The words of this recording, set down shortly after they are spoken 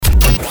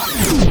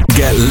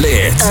Get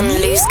lit and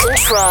lose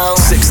control.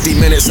 60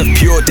 minutes of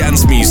pure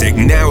dance music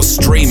now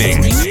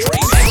streaming.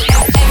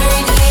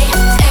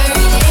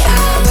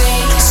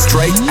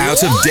 Straight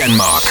out of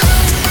Denmark.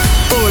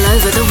 All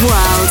over the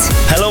world.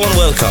 Hello and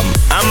welcome.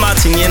 I'm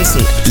Martin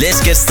Jensen.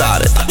 Let's get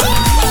started.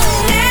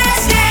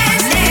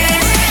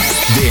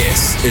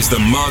 This is the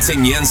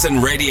Martin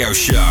Jensen Radio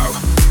Show.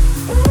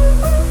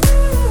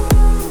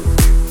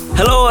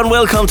 Hello and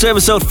welcome to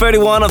episode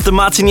 31 of the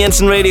Martin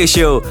Jensen Radio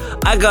Show.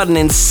 I got an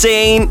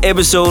insane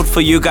episode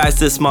for you guys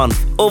this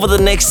month. Over the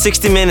next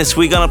 60 minutes,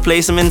 we're gonna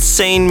play some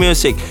insane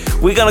music.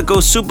 We're gonna go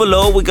super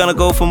low. We're gonna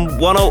go from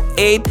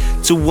 108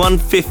 to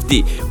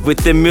 150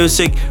 with the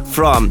music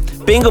from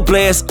Bingo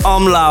Players,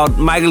 Umlaut,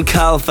 Michael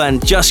Calfan,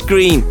 Josh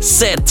Green,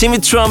 Seth, Timmy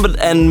Trumpet,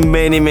 and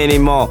many, many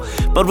more.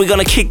 But we're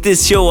gonna kick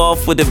this show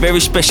off with a very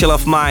special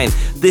of mine.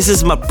 This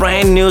is my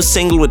brand new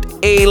single with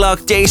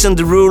Alok, Jason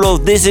Derulo.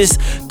 This is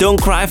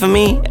Don't Cry For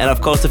Me, and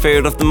of course the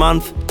favorite of the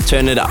month,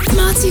 Turn It Up.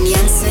 Martin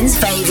Jensen's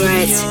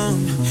favorite.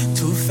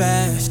 Too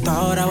fast,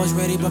 thought I was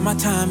ready, but my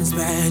time is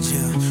bad,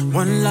 yeah.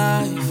 One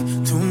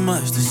life, too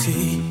much to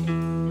see.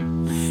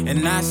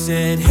 And I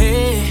said,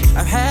 hey,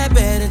 I've had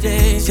better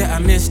days. Yeah, I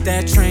missed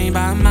that train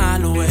by a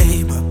mile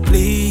away. But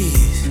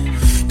please,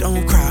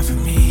 don't cry for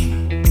me.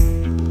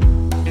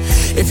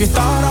 If you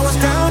thought I was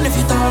down, if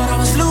you thought I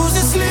was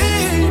losing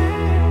sleep,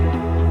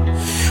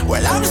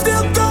 well, I'm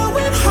still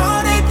going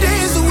hard 8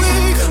 days a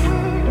week.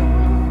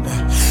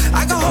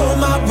 I can hold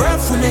my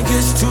breath when it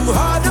gets too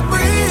hard to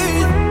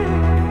breathe.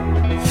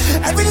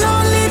 Every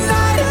lonely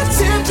night a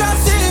tear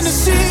drops in the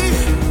sea.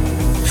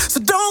 So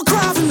don't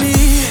cry for me.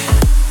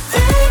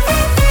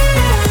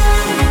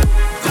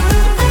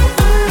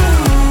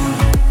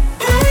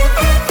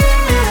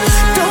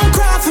 Don't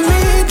cry for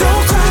me,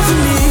 don't cry for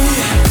me.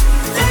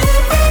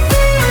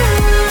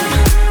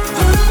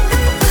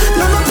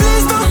 No, no,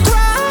 please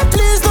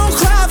don't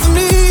cry for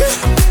me.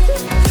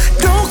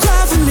 Don't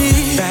cry for me.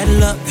 Bad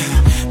luck,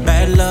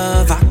 bad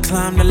love. I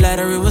climbed the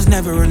ladder, it was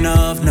never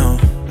enough, no.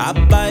 I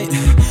bite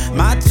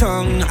my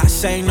tongue, I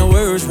say no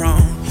words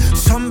wrong.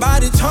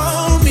 Somebody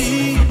told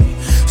me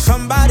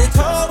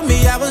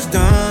I was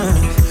done.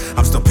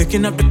 I'm still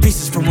picking up the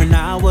pieces from when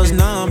I was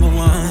number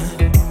one.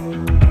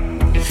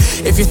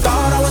 If you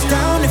thought I was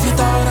down, if you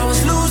thought I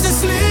was losing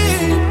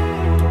sleep,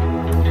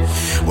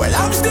 well,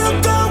 I'm still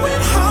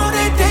going hard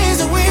 8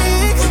 days a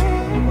week.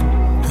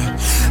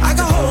 I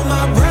can hold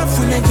my breath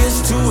when it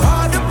gets too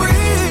hard to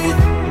breathe.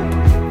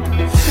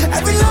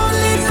 Every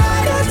lonely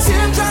night a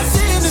tear drops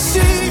in the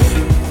sea.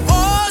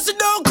 Oh, so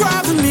don't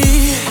cry for me.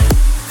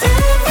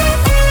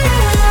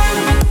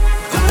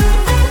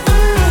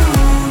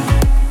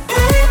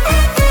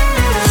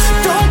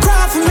 Don't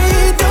cry for me,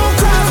 don't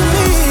cry for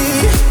me.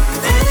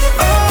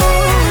 Oh,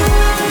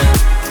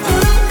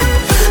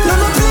 no,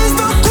 no, please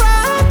don't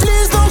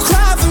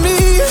cry for me.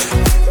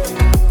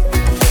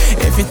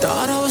 If you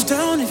thought I was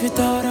down, if you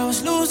thought I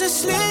was losing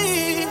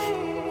sleep,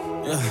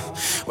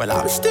 well,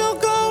 I'm still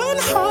going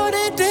hard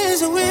 8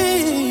 days a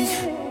week.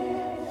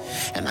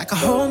 And I can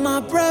hold my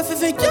breath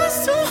if it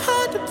gets too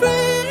hard to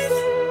breathe.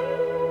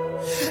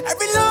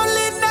 Every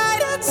lonely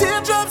night a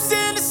tear drops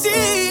in the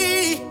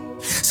sea.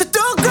 So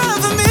don't cry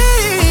for me.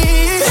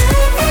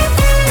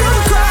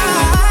 Don't cry.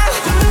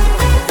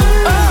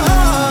 Oh.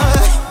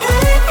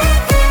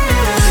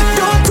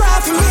 Don't cry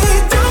for me.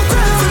 Don't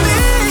cry for me.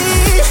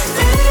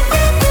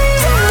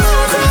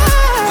 Don't cry.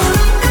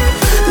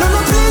 No, no,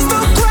 please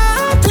don't cry.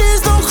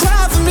 Please don't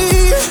cry for me.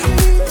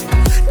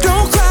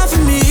 Don't cry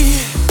for me.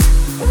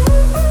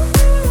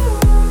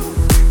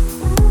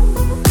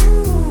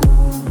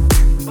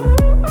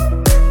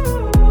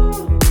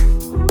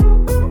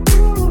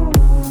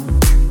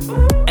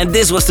 And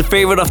this was the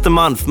favorite of the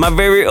month, my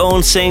very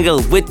own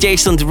single with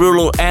Jason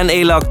Derulo and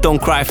Alok, Don't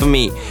Cry For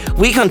Me.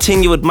 We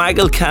continue with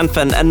Michael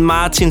Calfan and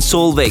Martin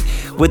Solveig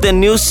with their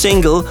new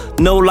single,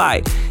 No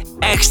Lie.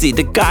 Actually,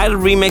 the guy that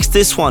remixed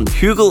this one,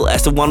 Hugo,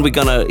 as the one we're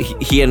gonna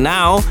hear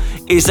now,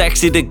 is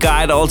actually the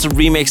guy that also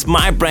remixed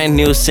my brand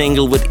new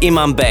single with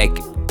Imam Beg,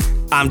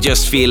 I'm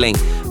Just Feeling.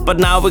 But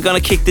now we're gonna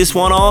kick this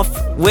one off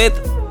with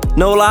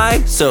No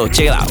Lie, so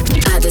check it out.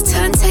 At the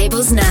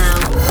turntables now.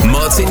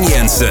 Martin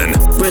Jensen.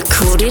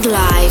 Recorded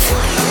live.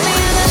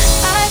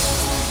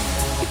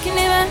 You can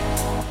even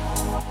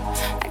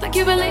act like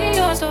you believe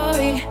your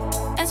story,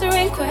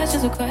 answering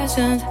questions with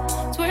questions.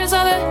 Swear it's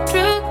all the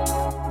truth,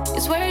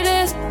 it's where it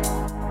is.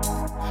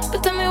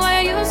 But tell me, why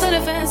are you so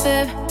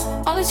defensive?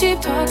 All this cheap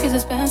talk is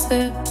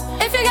expensive.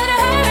 If you're gonna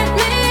hurt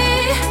me,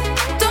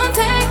 don't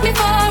take me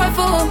for a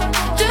fool.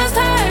 Just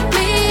hurt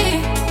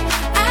me,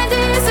 I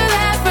deserve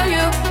that from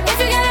you. If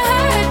you're gonna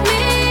hurt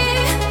me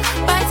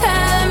by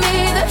telling me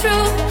the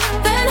truth,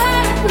 then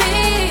hurt me.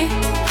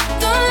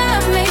 Don't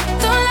love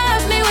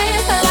me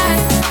with a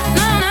lie.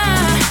 No,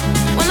 nah,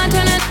 when I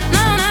turn it,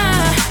 no,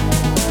 nah,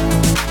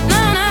 no,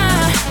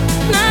 nah,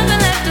 nothing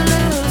left to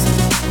lose.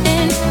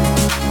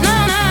 No,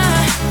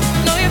 nah,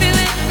 know you feel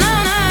it, no,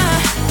 nah,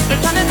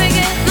 they're trying to fake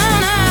it, no,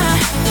 nah.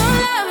 Don't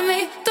love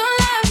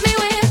me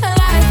with a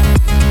lie.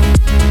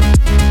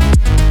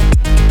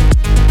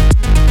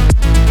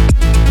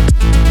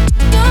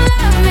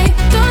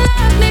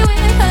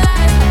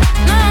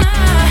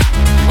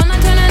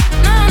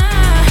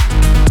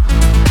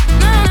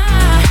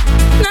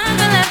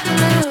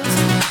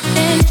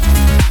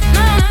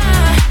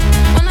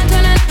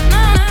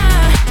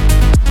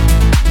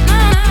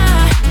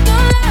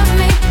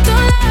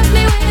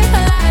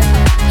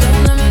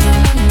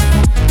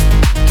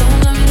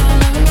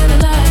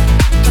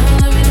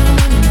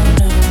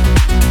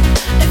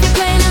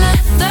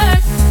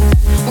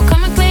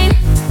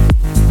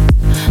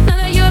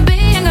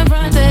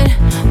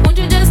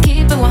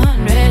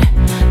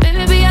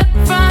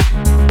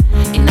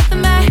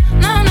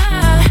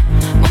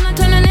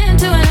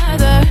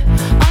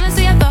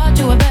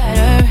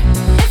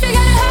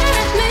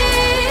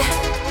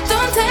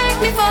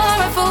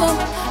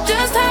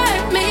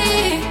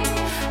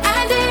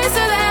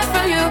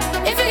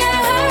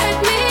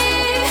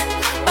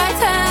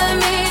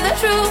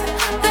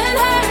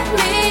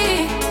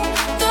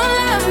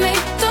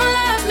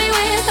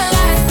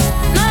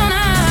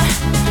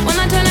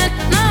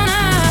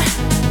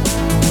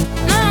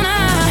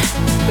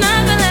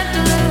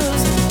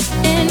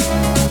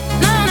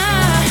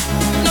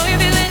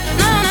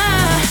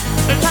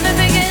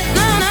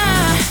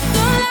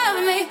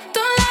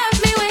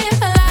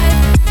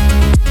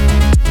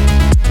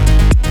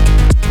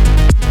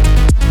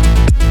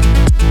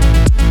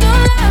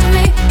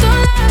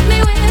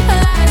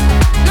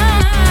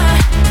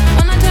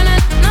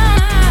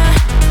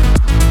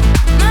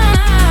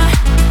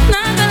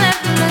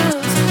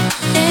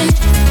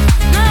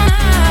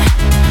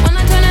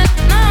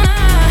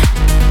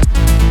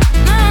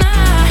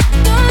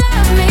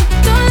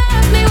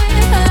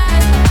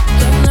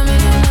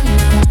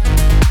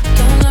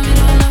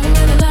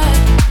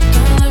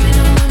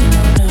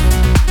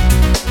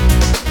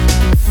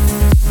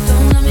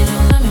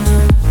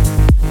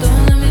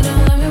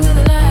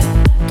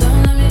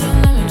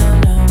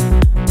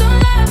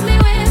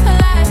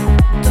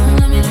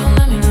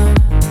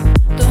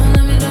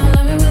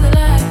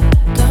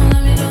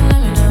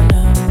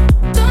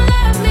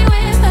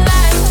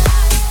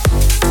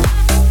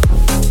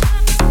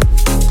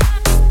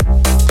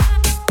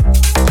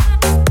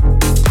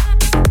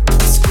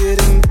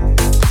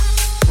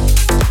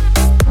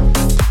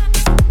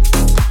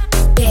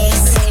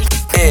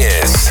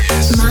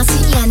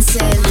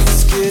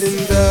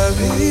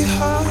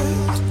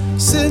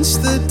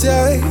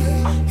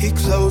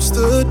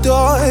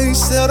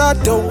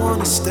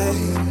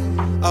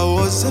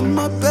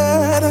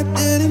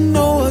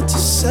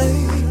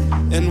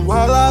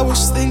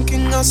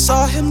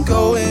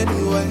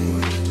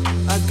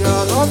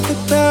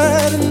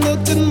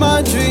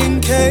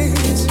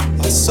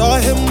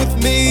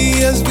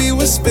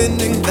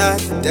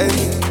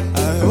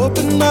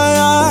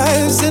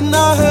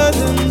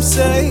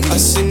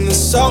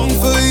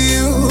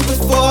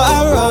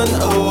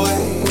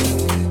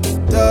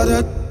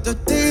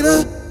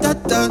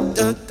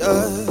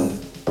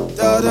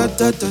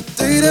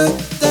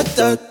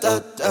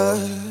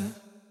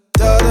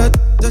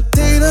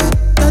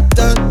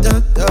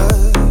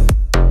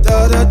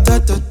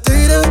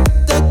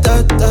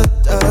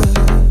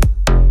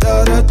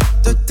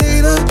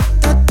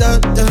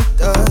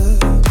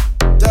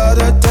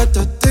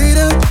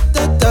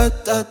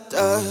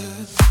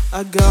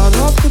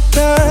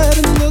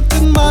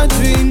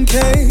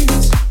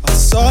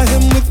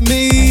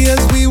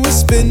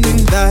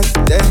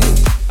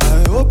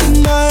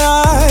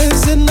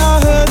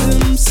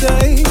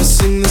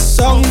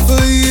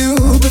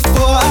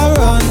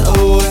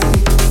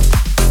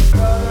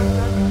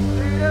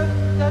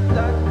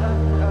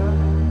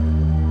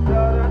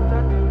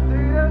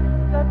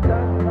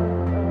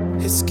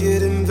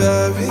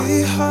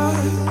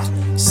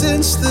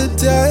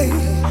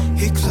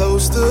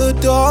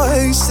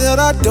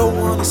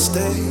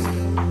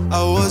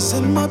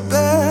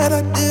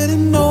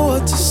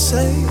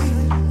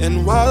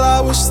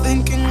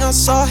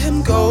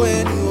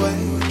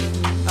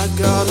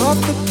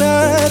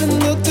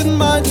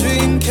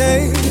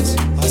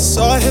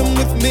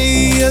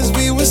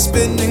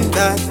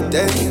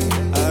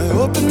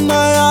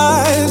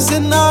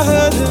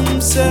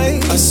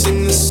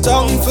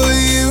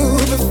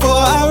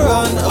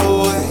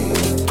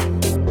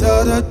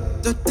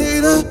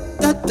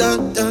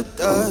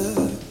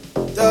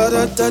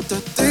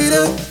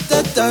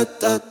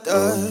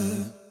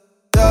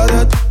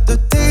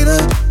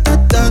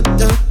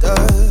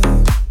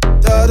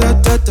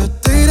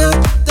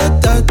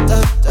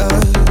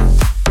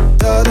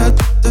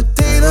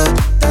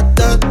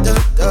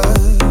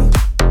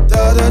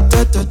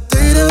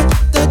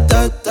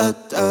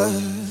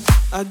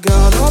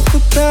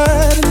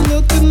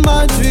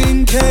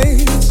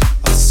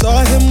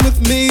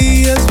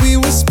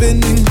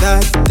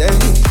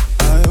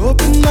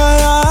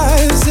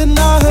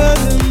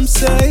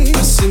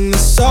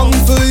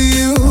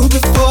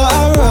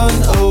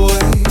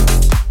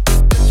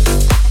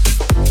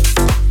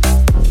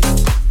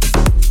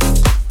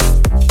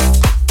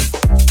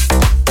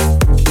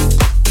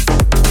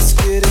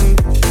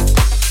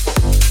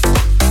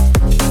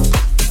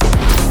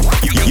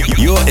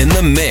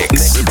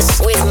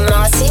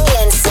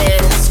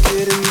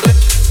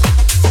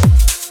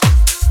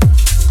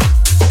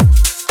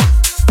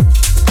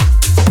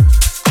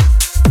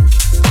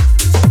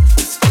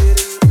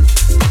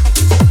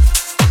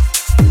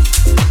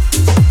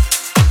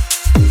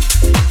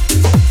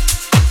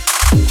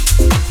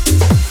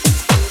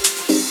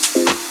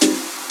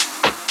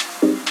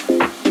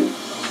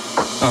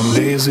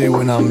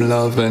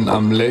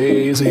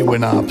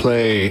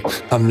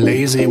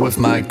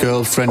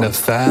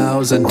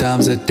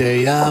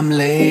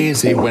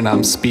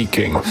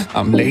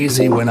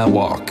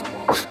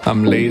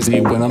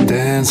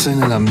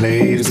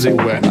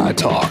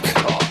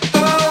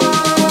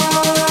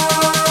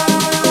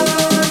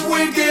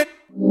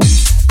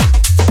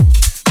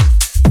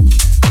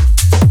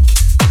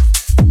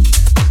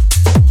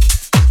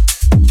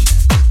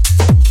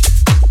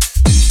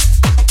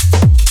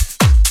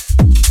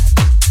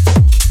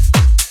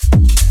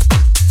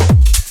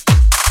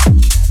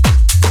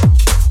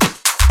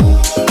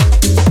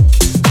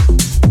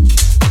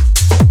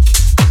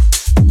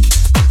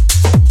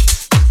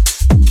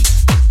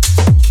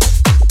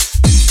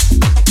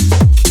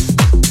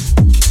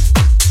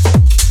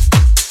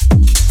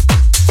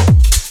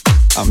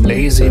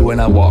 lazy when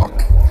I walk.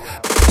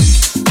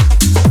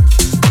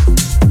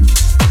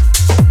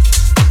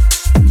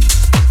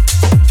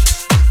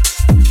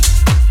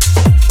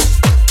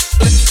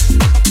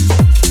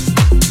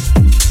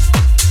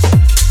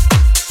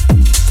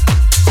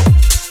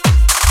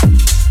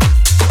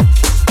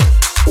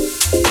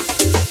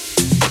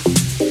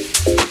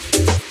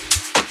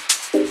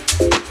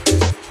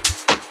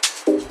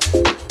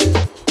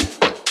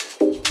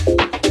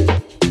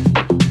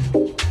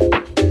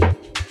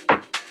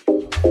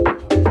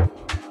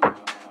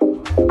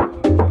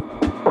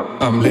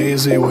 I'm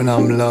lazy when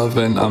I'm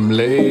loving, I'm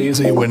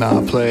lazy when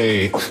I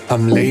play.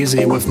 I'm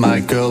lazy with my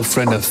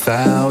girlfriend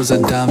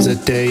 1,000 times a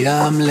day.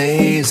 I'm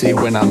lazy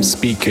when I'm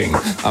speaking,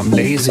 I'm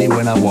lazy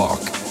when I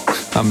walk.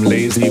 I'm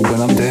lazy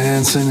when I'm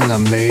dancing, and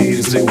I'm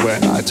lazy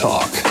when I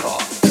talk.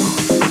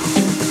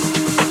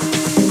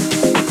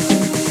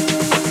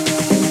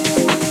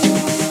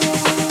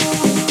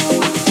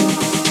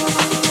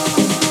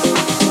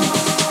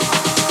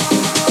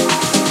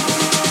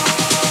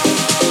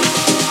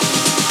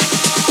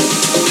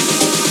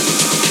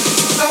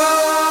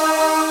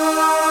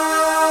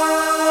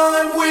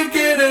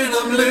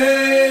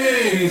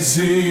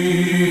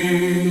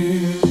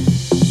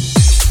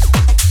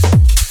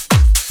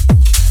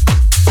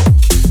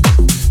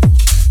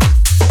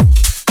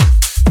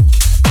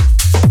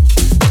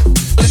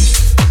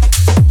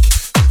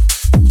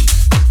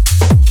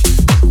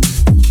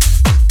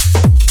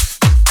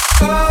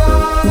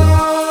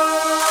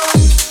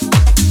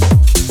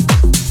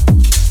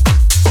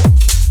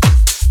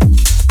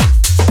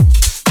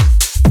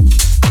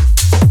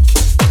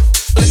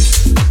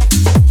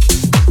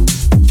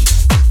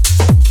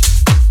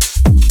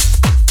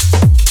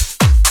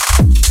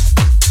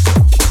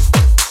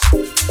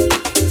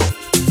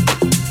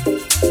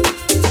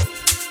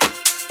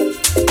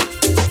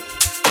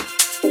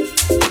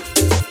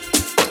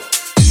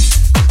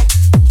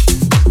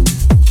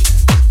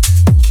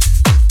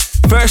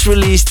 First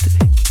released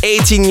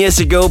 18 years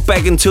ago,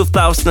 back in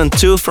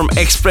 2002 from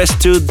Express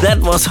 2. That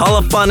was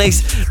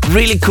Holophonics.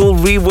 Really cool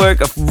rework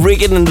of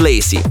Rigged and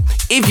Lazy.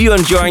 If you're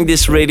enjoying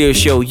this radio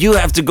show, you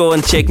have to go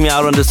and check me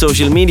out on the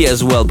social media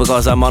as well,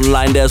 because I'm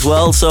online there as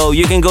well. So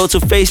you can go to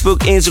Facebook,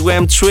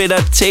 Instagram,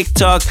 Twitter,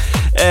 TikTok,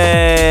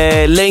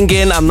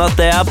 LinkedIn. I'm not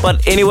there,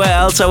 but anywhere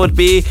else I would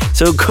be.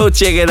 So go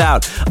check it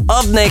out.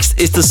 Up next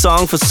is the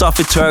song for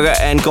Sophie Turger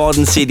and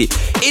Gordon City.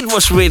 It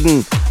was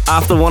written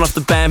after one of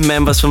the band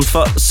members from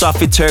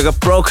Sophie Turger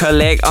broke her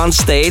leg on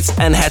stage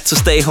and had to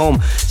stay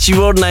home. She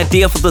wrote an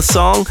idea for the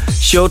song,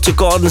 showed to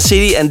Gordon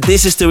City, and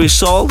this is the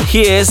result.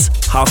 Here is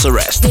House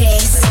Arrest.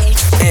 This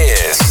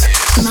is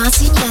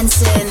Martin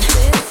Jensen.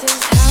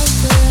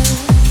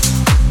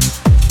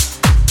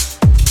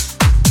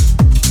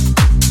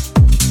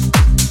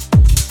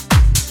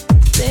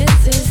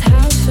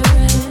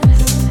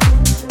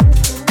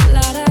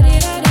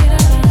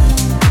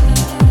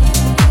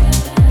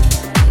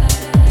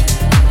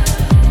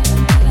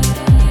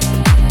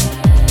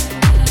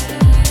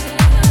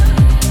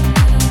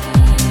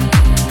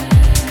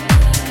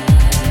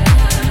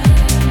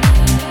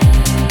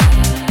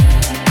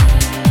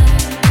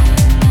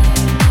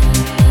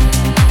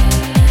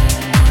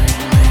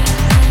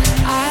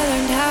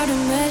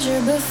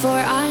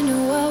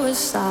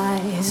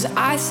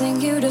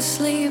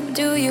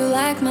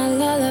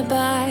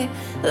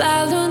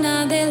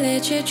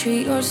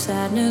 Treat your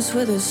sadness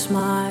with a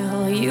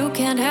smile. You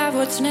can't have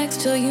what's next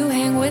till you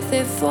hang with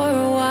it for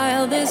a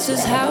while. This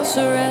is house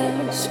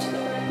arrest.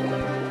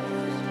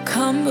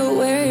 Come but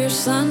wear your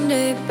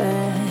Sunday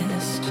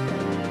best.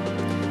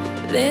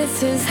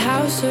 This is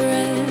house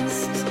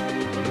arrest.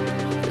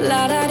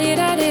 La da di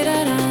da di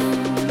da da.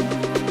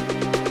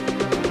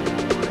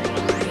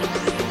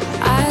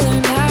 I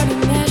learned how to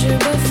measure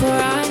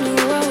before I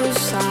knew what was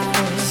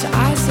size.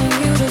 I sing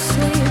you to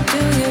sleep.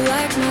 Do you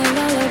like my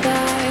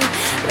lullaby?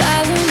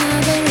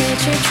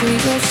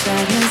 Treat your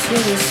sadness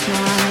with a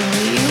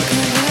smile. You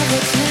can have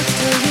what's next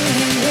till you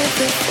hang with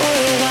it for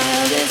a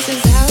while. This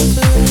is house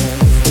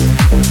arrest.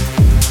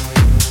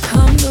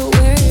 Come to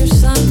wear your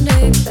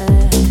Sunday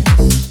best.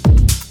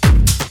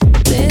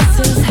 This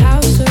is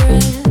house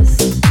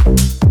arrest.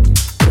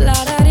 La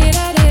da di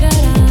da di da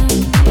da.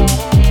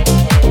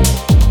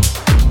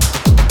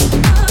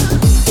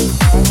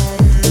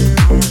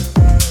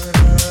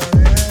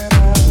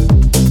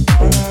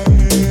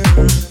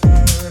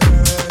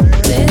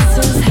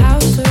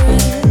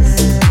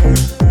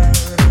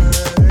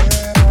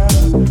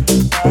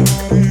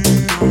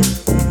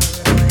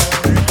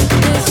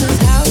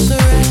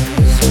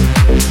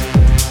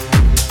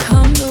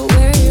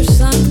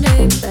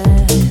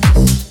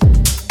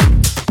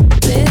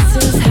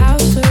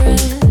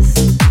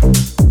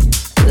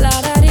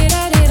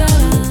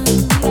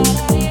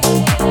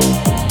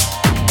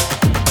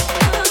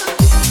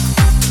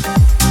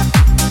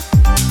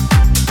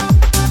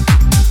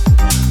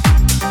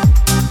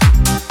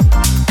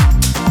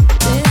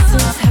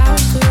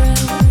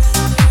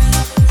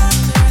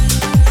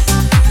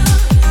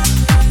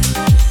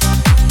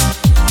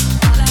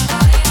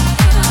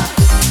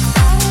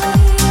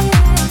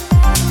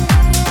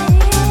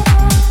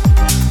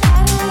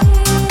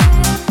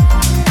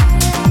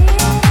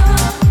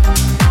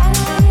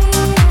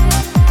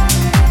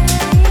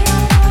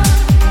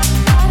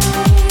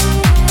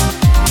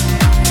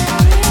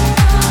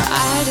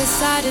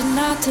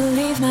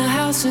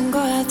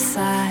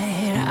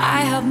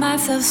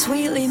 myself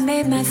sweetly,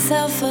 made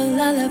myself a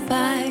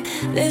lullaby.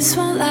 This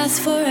won't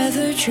last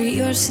forever, treat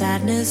your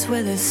sadness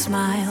with a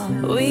smile.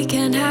 We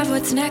can't have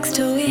what's next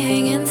till we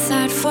hang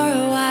inside for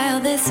a while.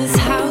 This is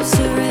house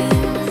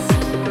arrest.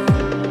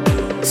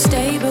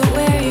 Stay but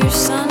wear your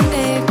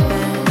Sunday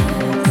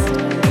best.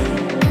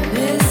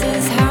 This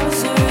is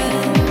house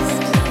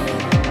arrest.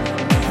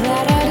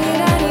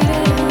 La-da-dee-da-dee-da.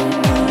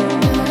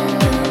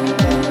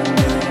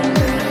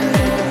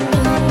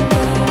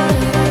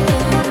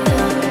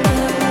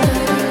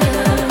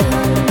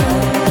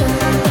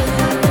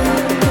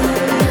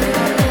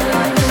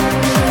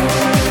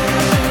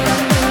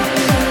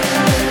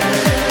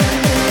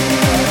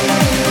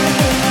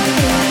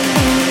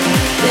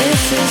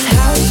 This is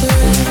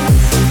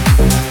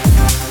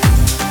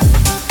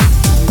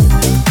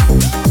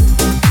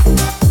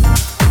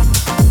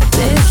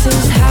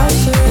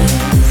house arrest.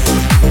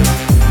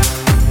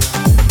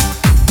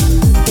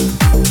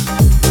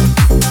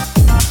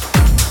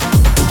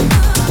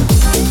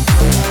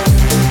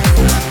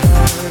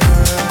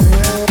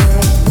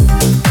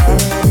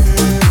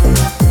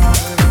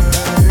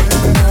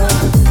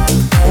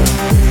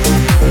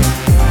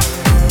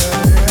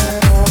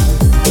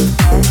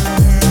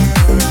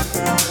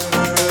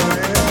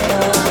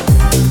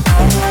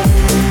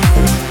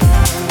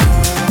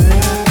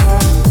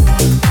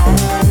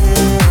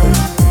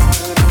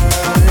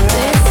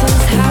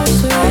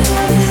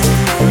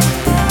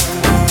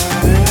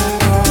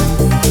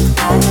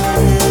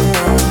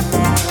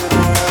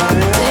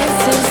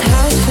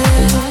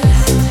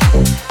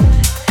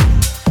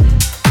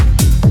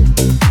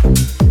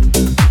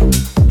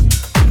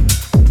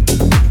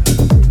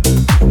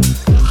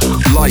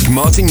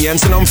 Martin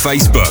Jensen on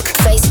Facebook.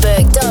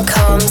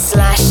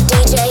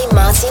 Facebook.com/DJ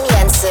Martin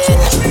Jensen.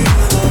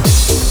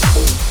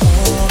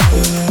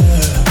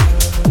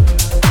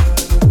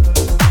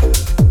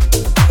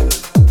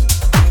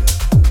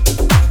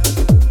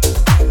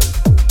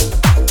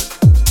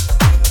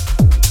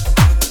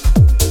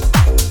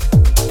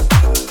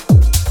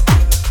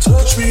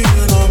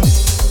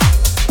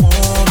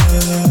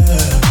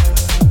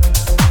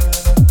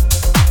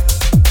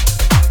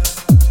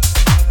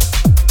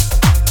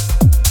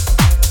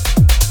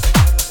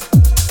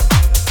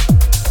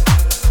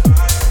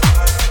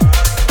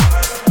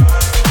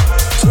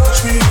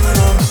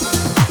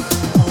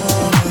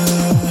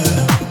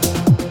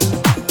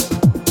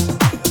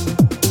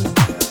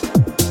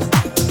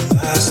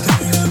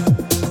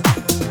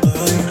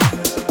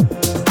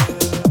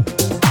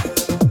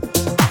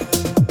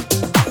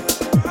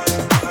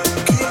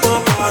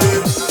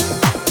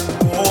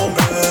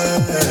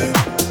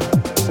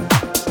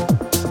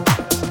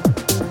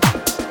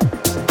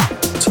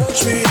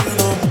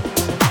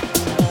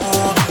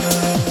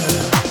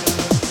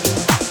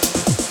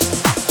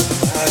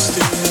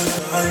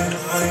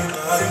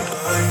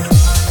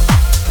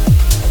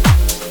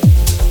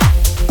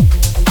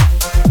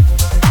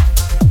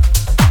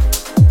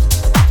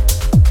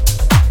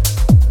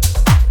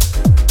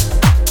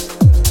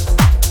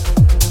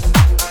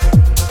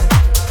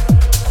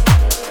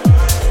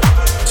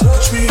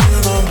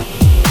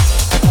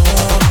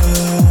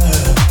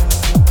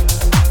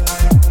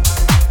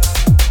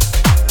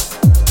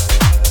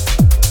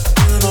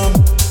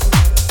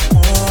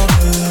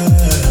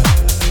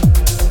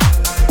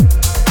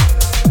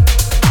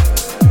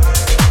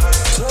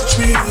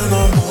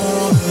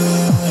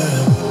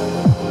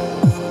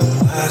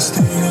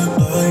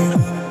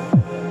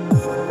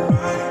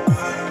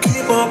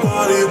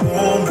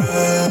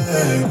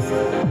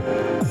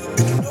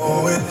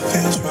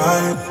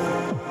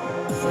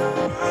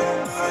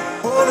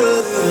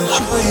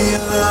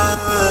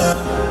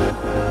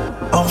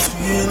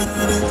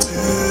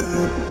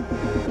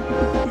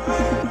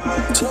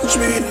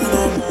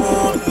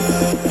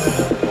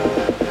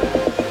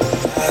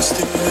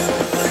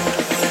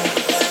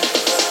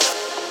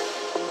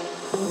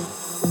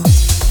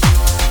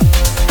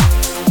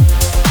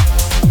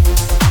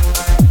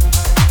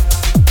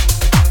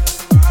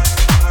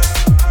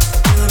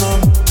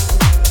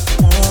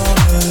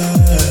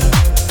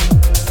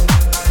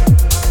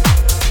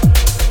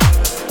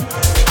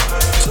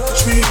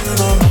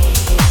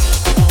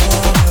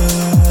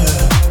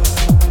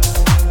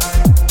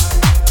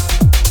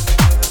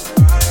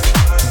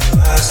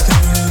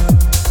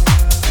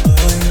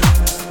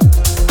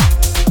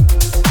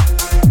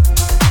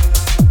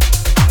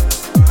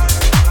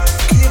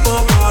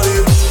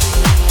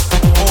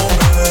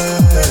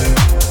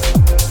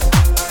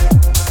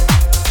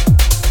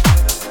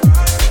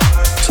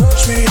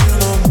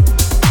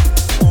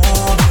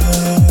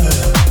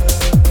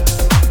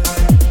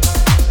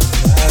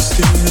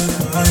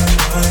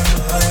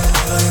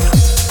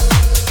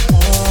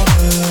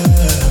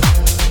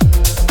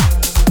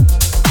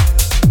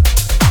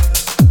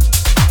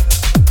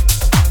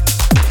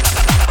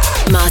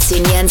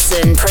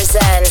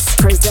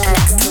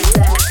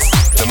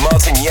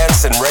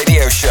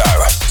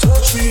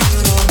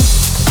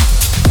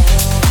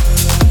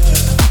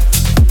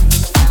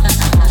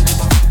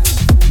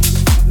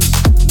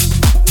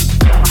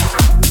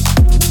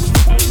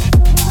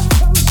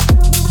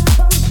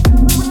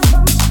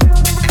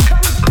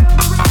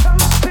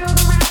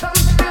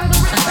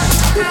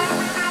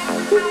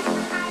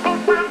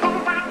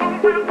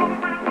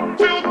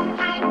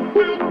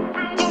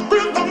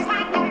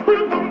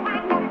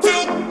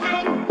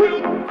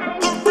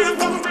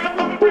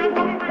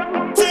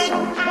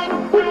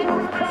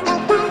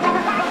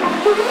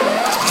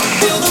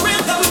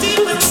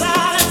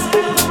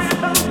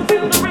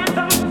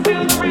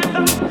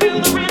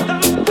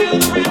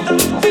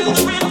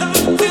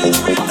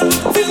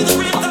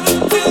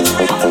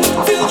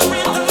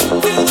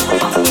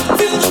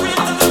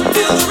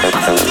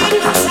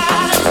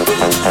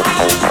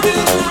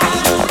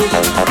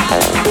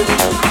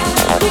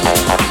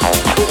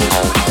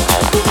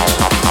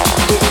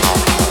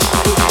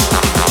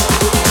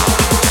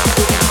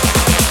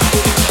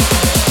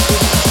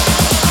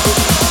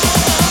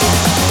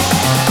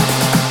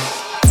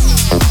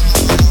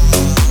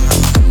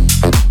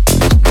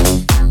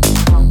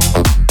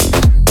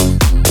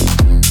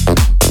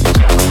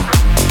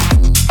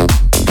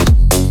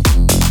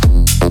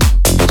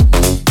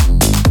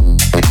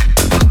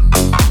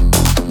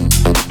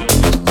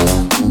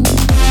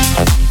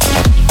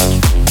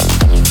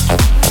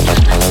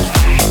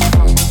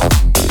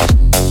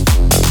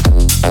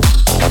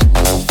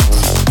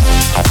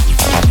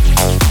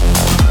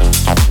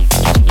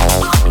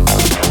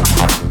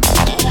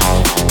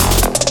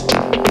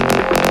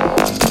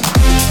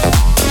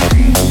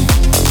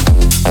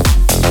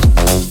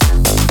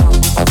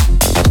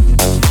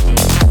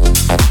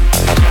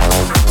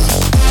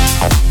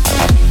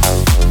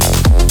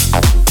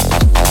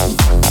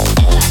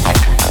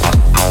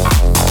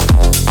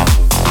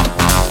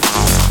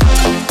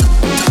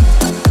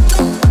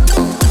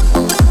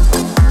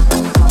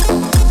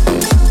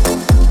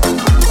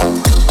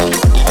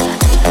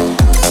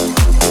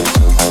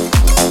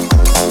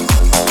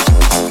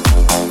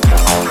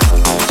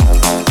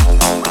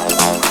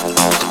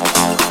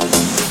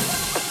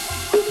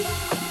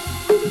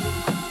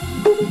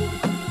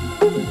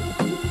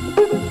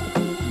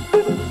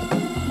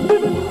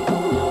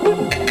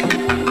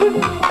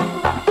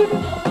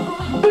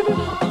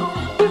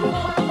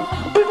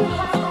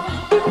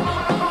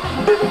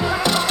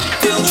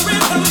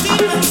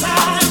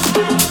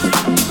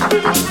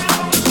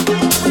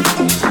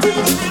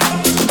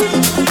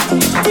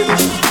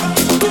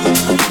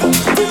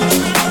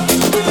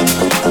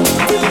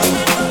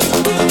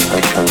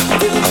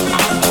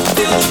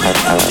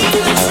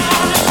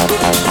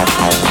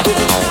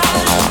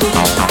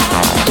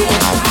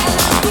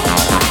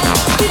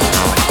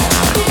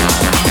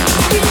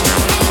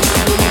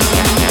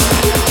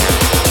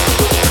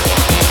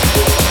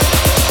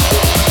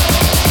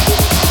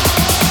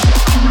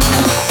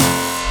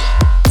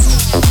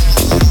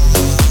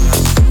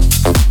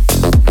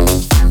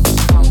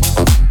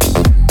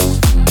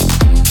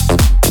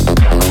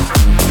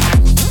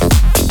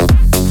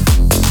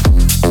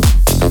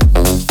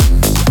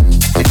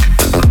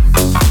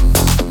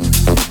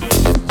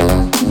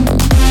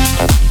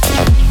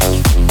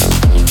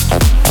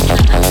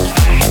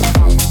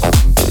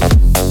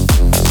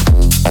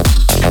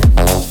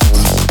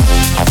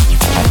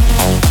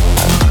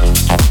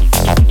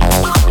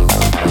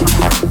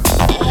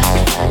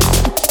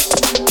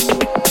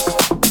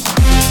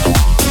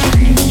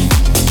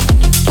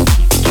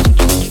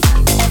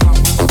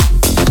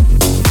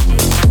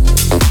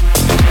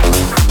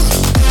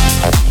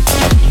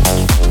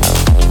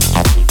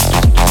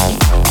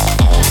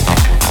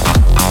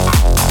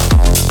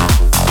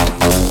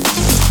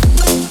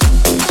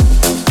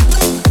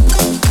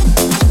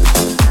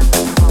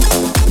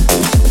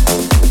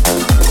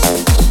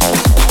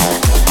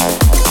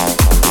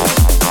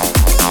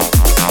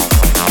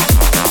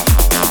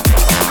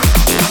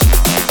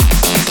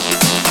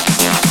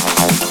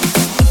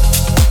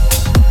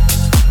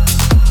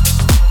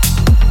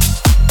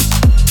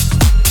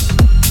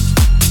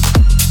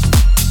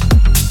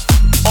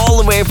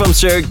 From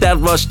Zerg, that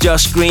was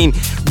Josh Green.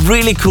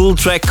 Really cool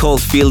track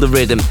called Feel the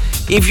Rhythm.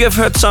 If you have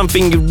heard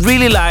something you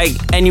really like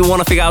and you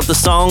want to figure out the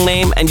song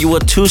name and you were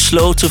too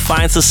slow to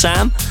find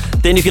Shazam,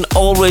 then you can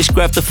always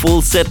grab the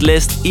full set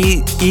list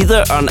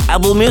either on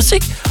Apple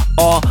Music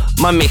or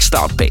my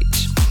Mixcloud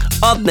page.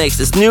 Up next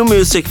is new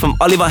music from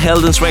Oliver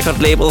Heldens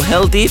record label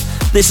Helldeep.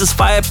 This is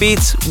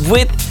Firebeats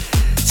with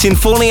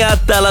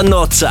Sinfonia della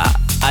Notte.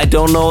 I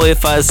don't know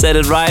if I said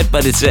it right,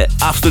 but it's an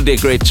absolutely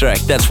great track.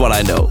 That's what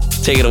I know.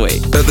 Take it away.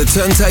 At the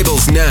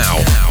turntables now,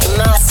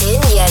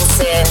 Martin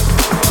Jensen.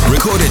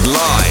 Recorded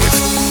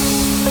live.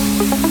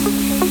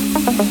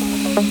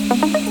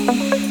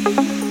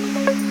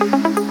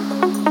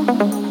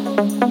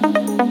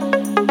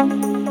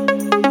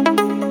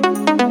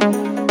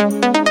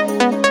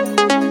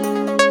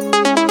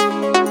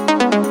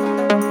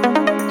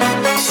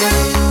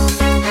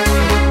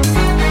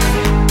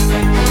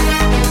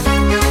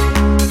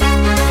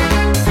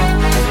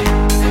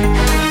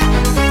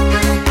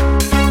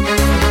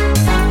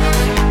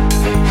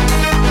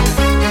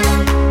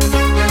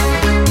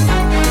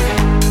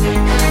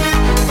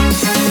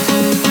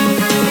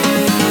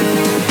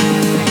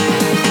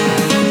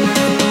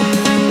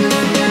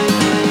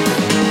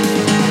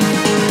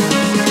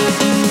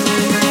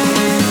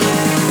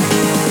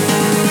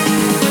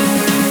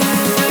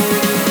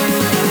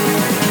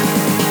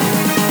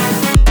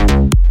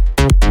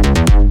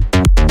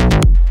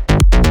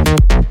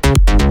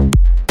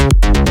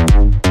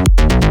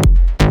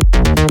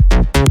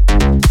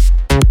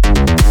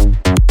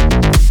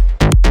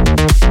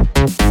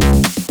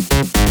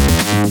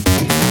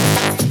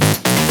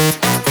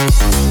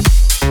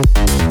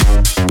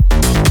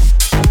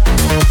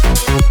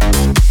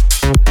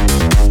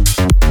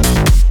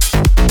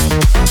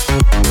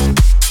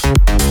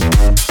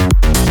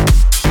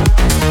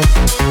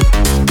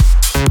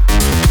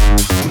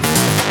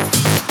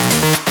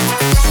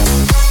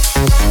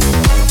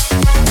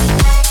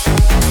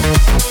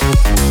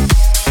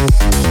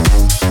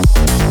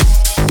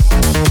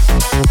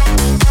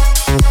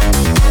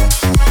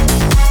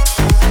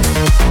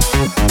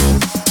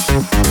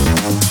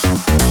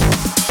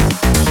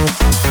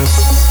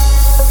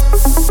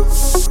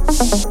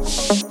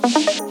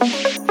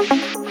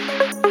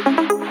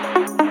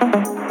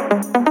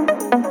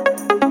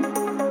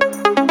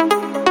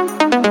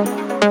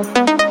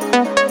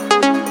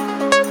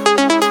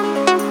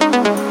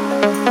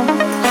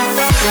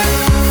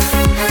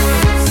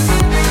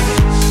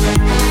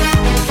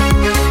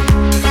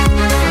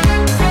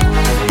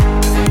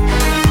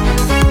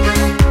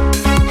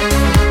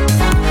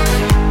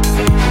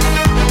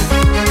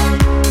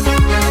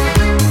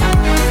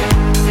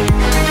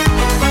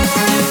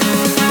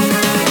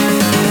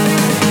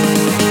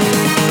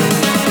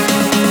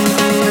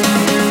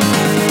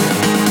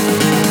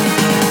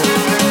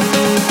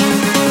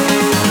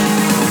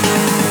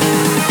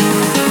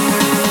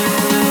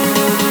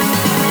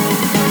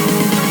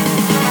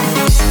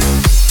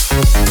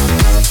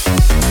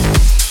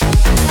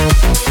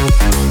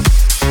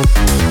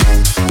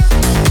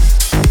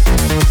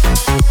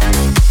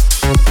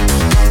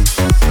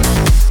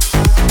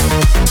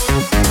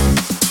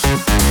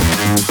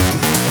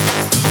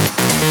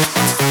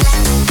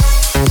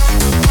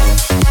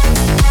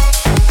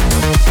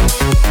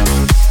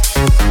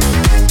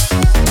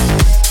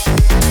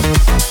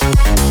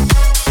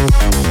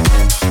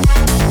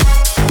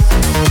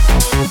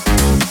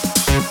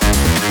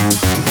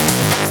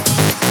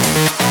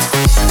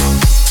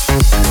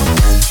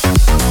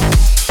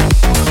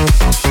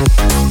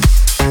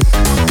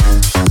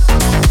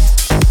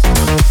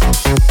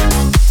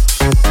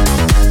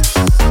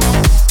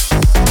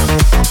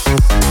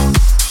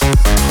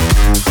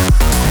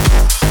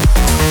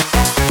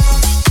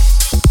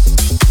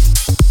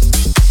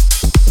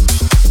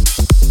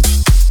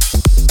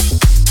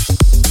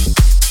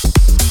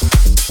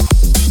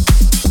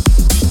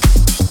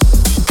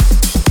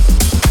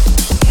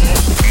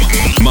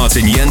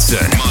 Martin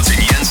Jensen. Martin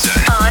Jensen.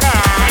 On air.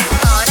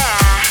 On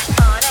air.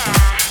 On air.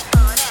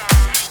 On air.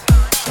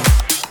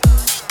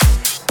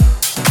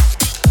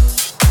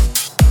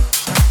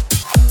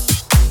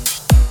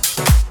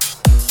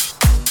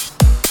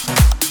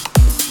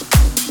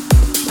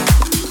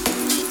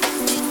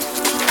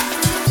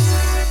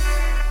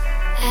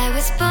 I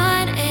was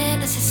born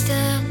in a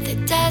system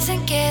that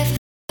doesn't give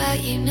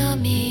about you, know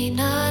me,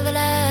 know the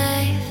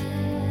life.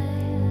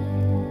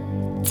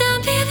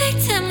 Don't be a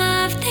victim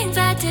of things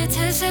I did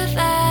to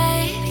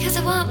survive, because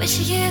I won't wish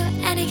you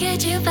any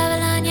good, you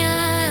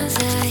Babylonians.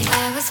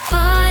 I was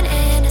born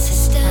in a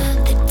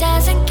system that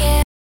doesn't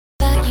give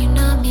about you,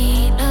 know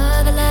me,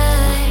 know the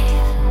life.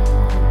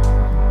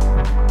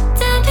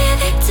 Don't be a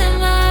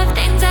victim of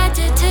things I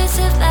did to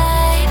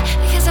survive,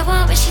 because I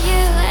won't wish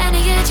you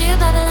any good, you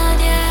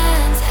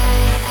Babylonians.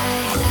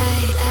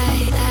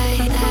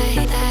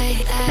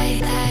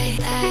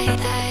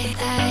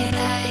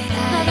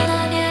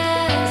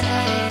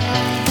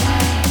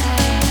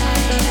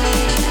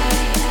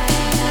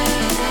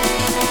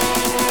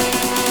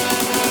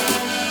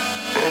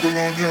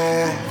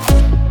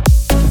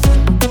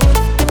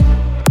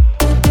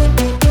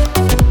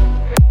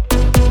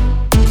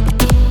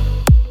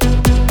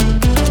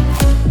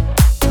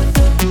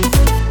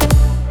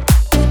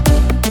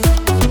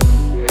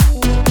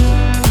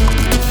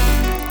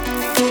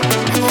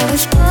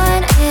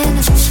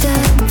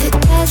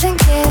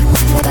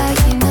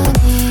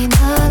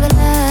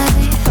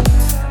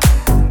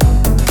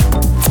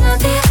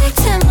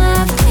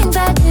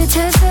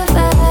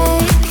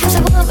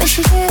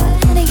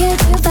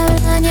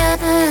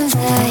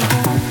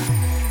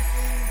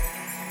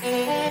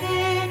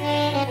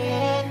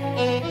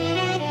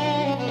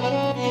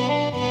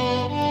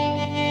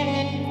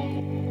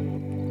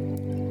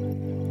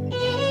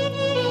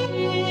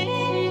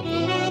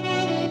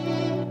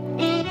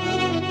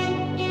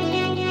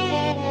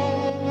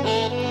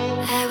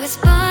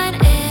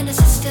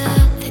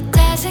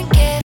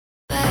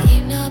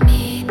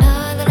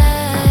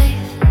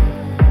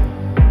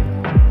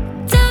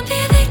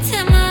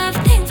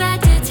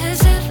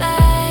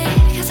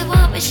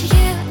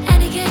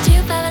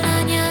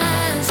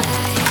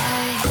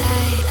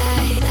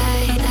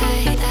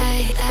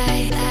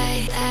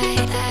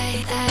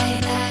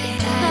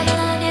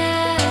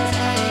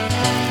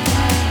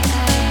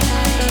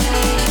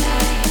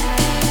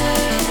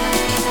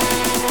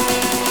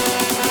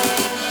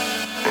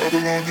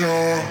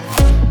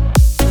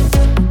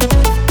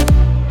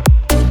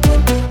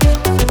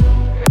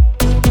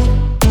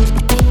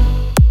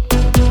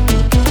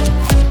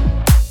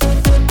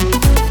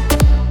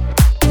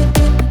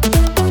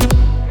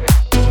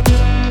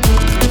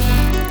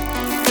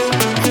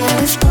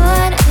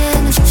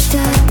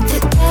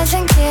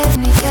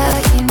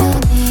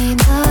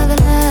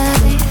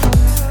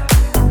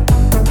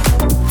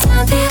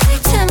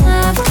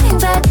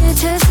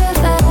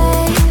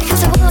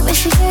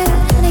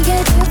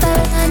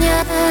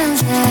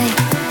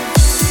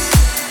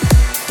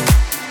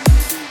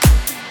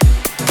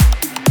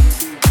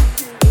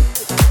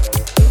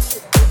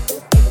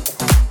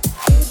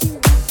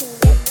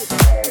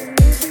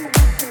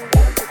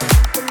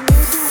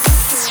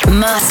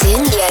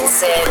 Martin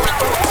Jensen.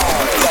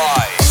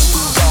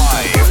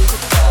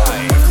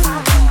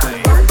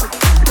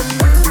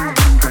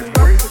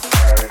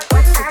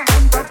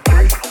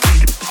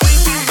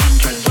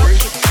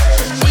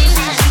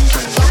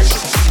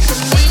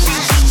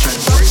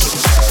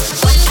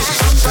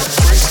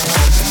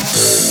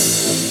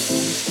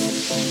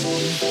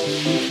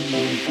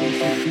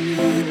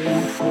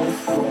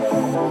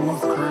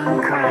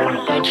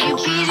 Got you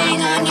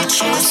beating on your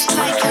chest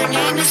like your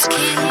name is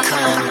King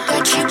Kong.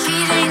 Got you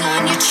beating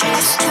on your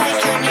chest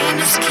like your name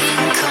is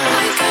King Kong.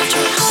 I got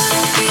your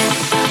heartbeat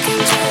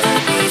rocking to the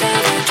beat of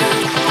the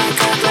drum. I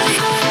got my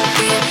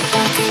heartbeat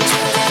rocking to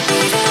the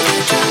beat of the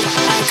drum.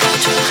 I got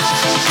your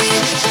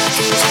heartbeat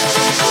rocking to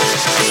the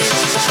heartbeat,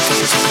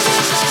 rocking to the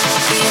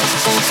heartbeat,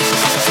 rocking.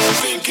 I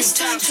think it's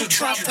time to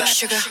drop that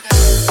sugar.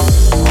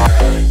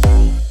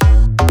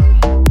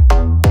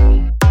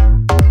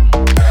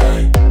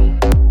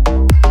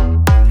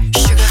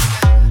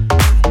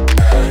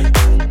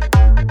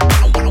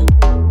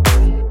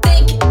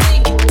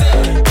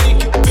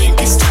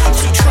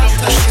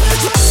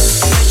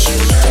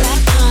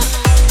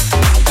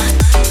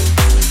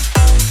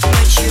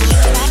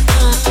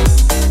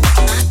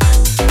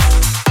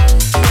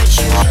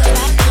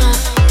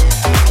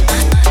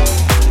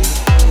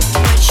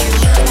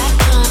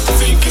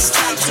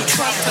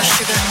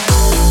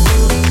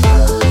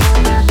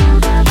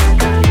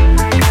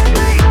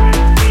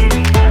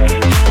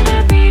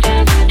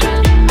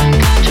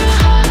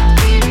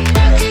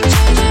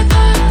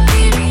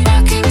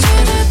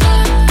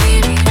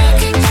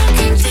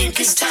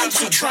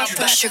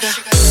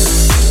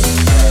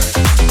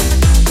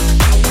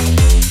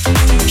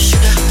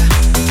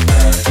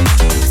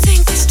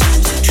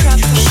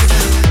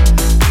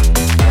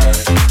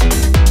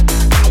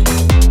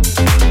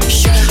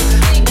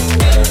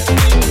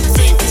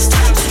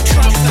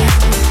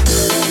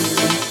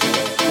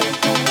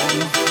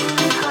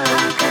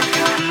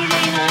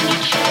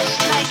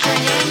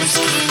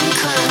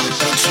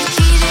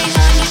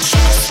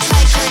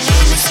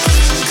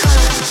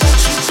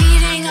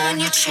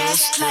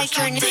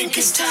 I think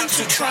it's time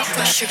to drop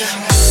my sugar.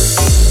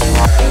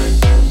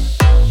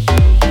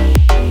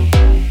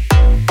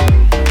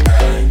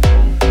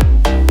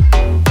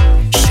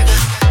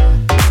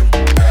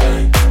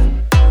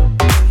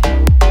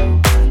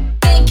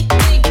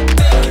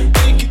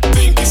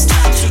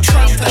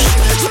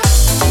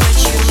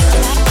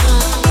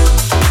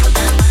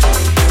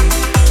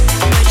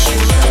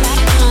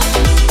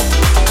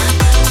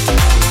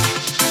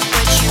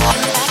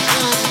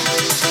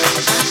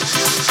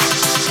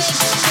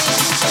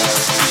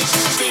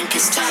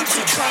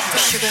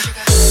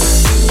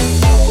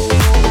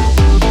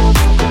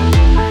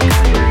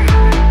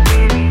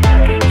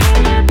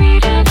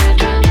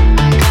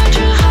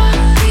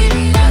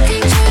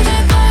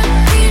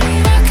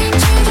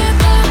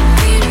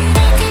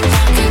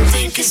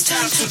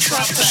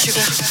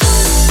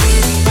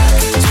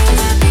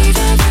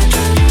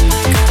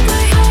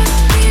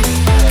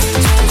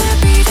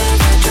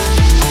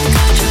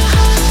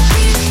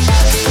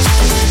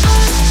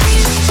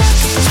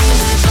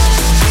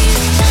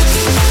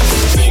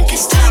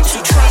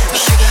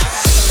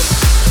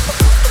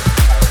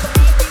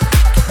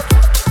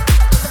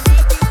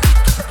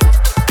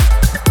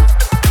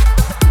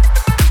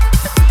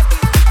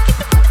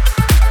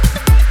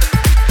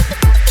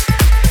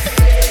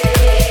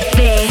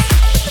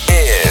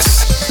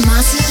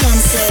 Martin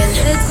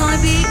Jensen.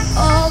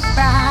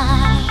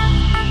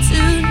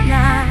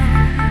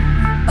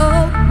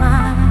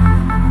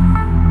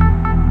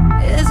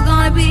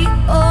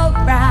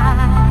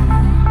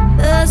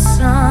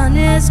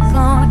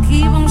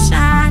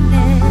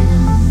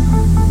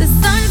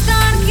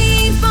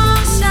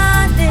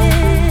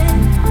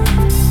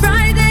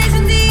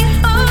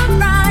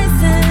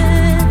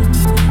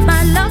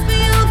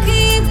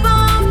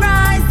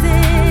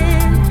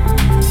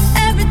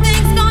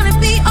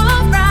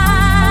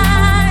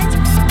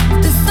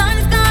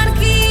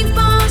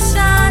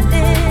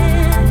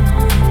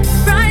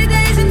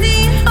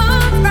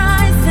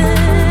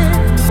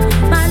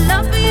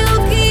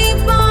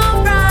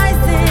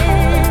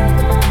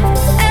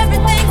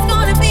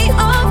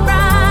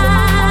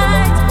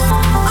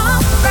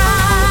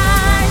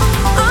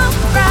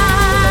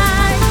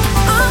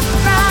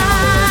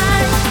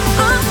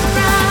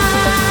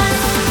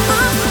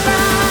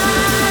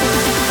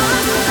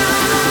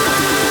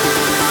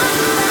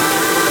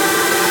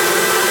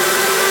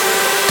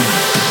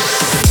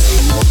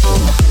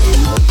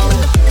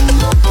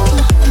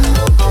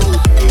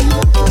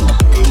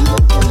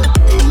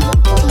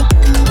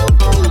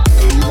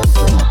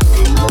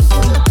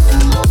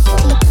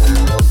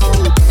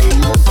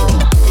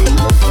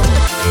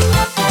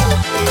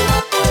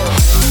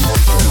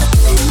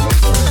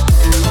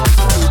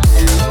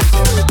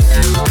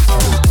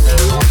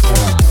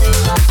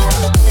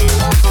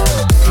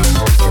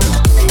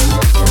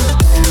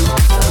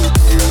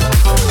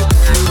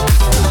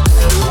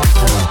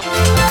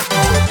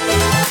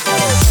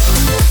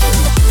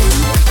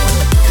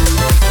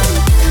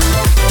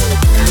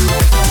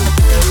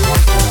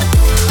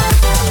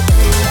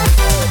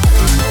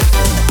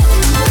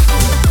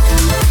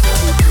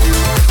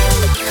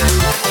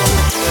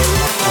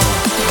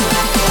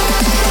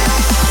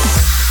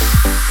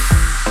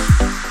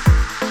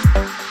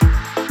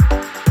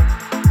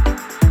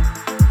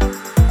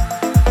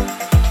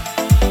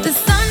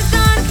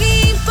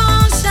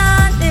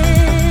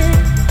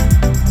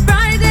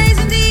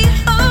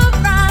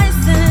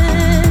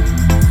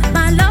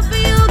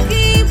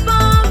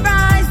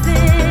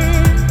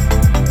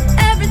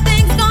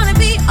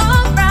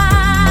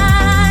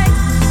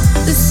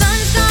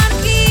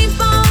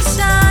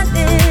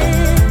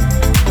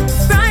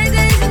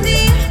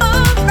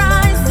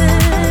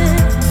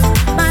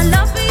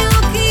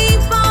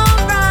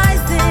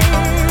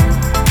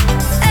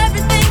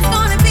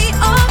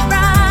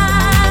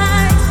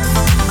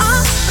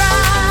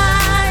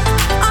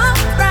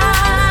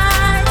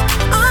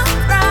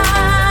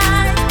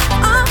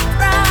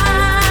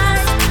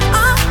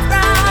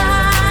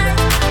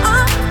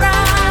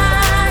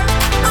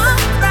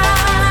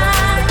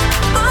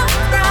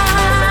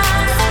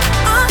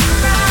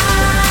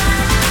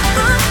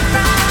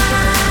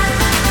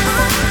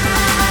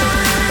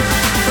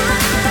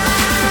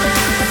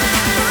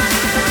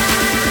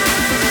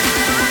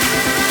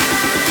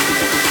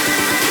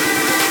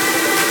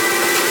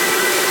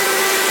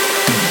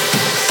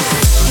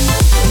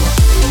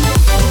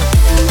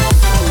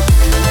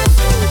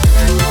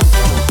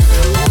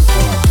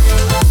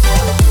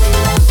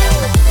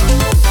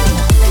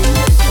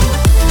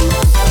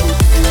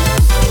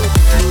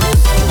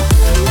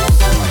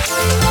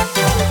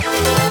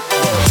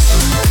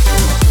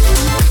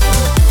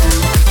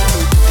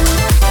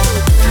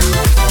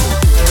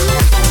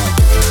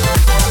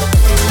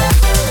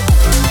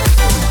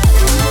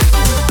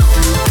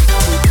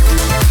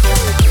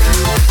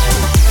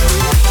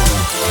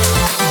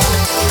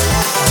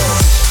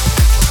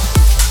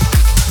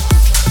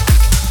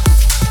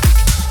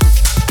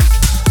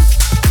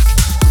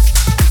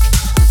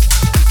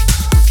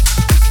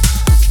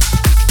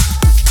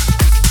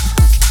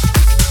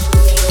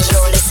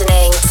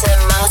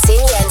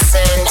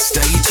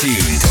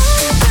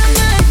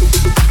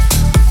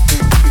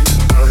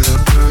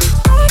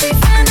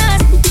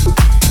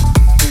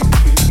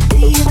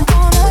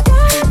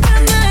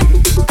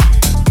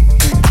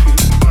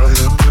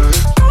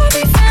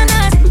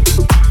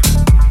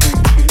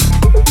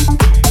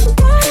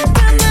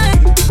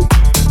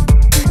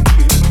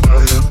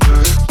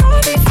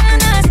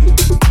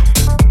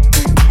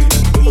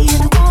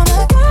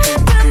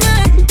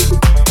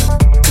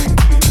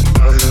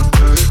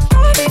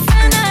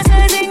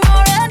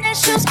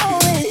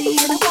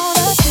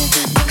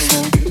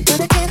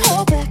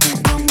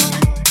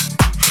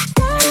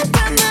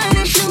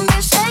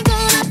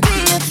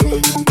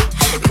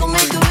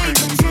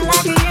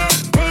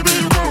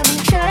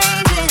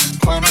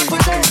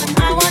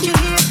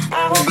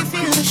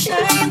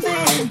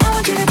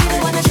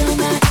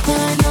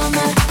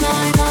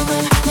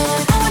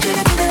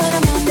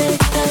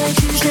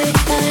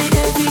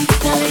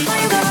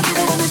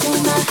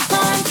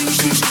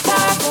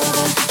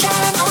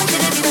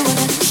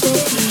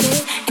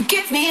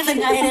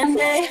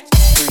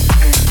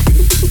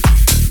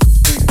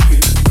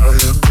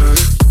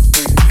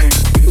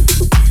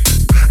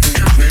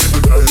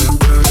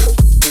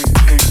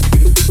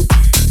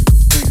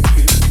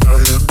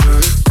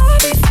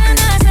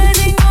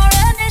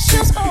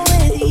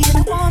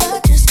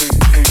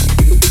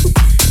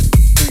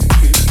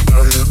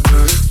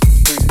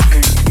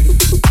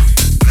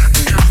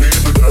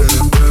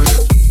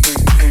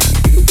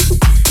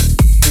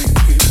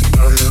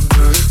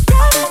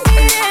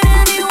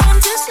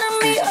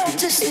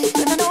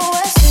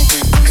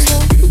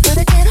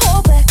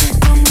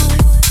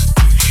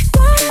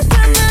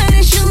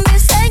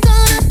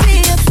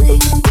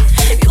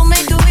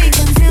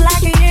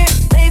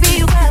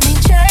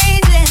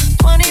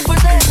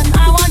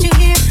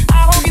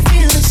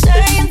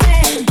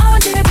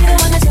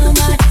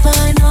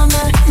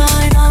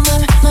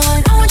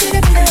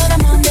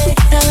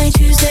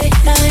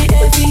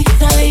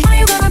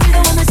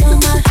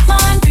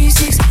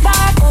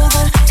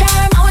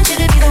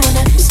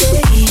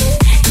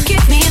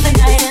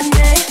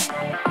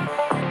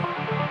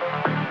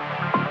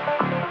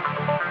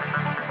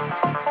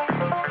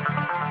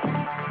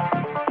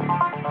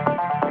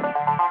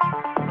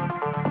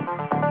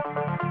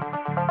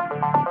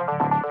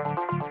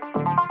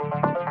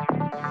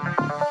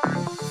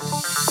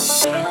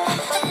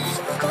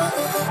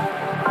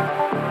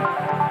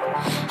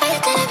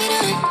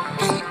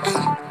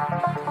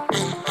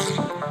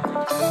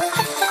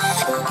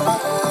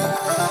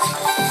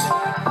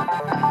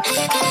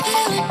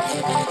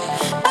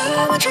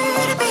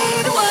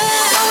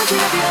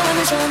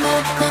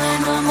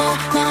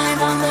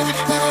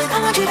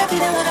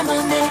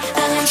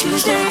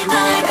 Tuesday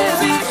night,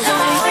 every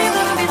night. Are you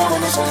gonna be the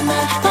one that's on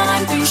my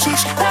mind? 3,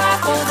 6,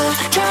 5 all the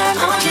time.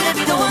 I want you to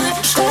be the one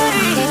that stay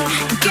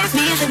and give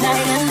me the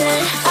night and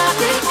day. I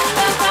think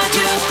about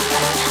you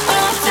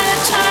all the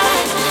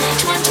time,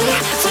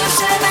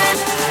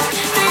 24/7,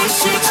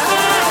 365.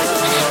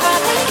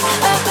 I think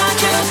about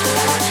you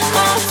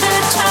all the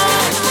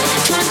time,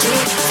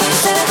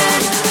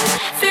 24/7,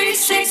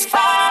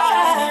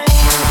 365.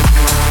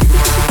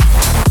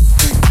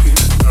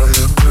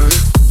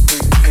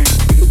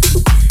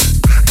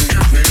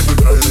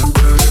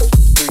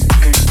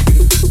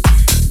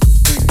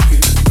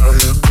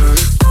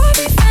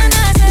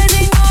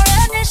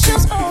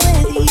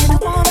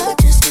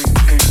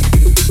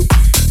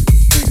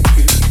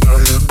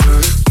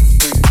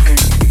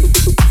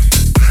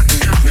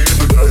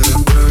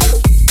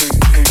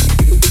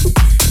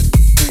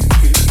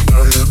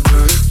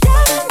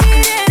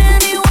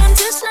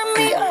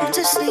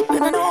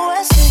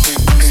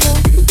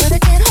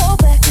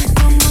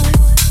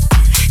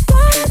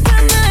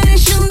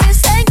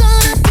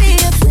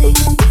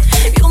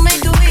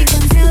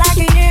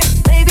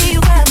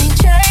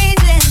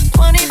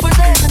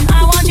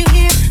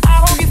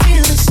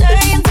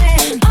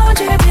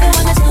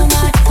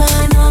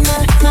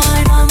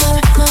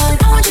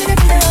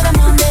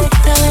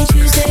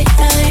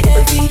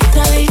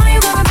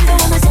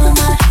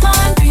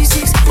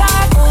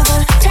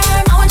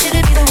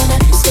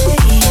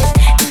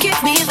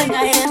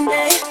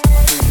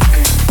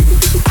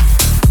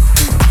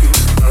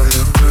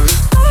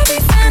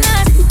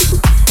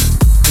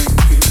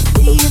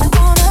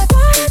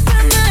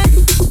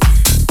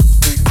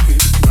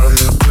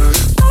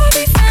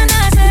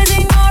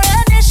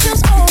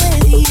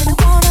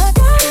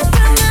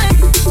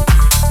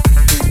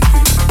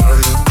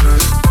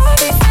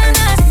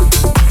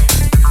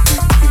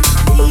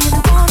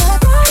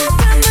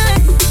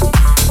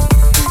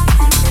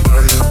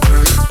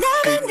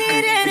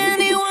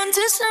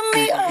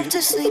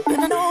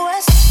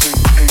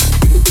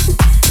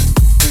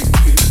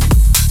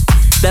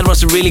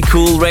 Really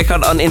cool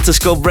record on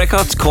Interscope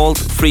Records called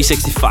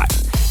 365.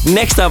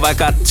 Next up, I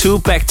got 2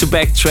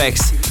 back-to-back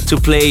tracks to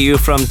play you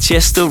from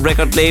Chesto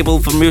record label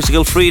for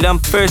Musical Freedom.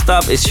 First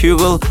up is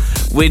Hugo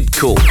with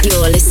Cool.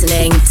 You're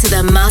listening to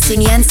the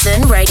Martin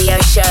Jensen Radio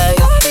Show.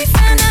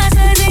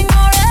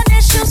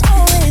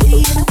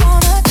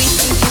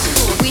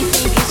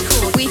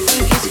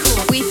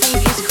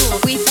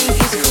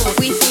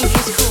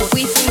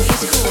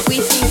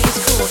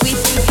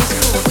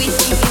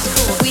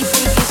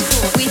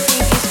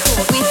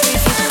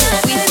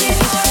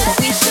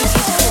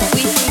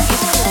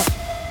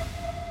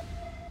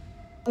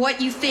 What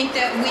you think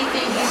that we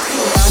think is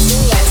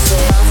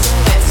cool.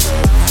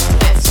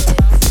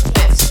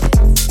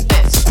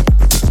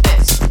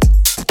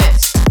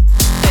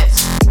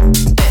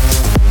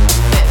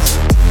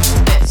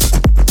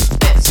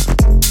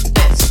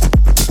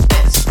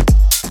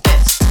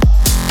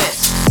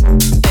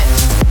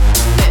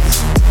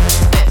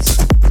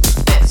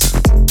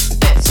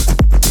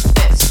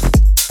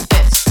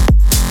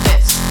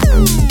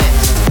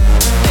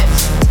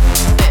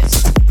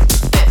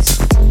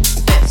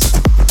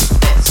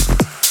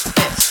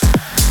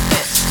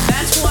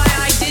 That's why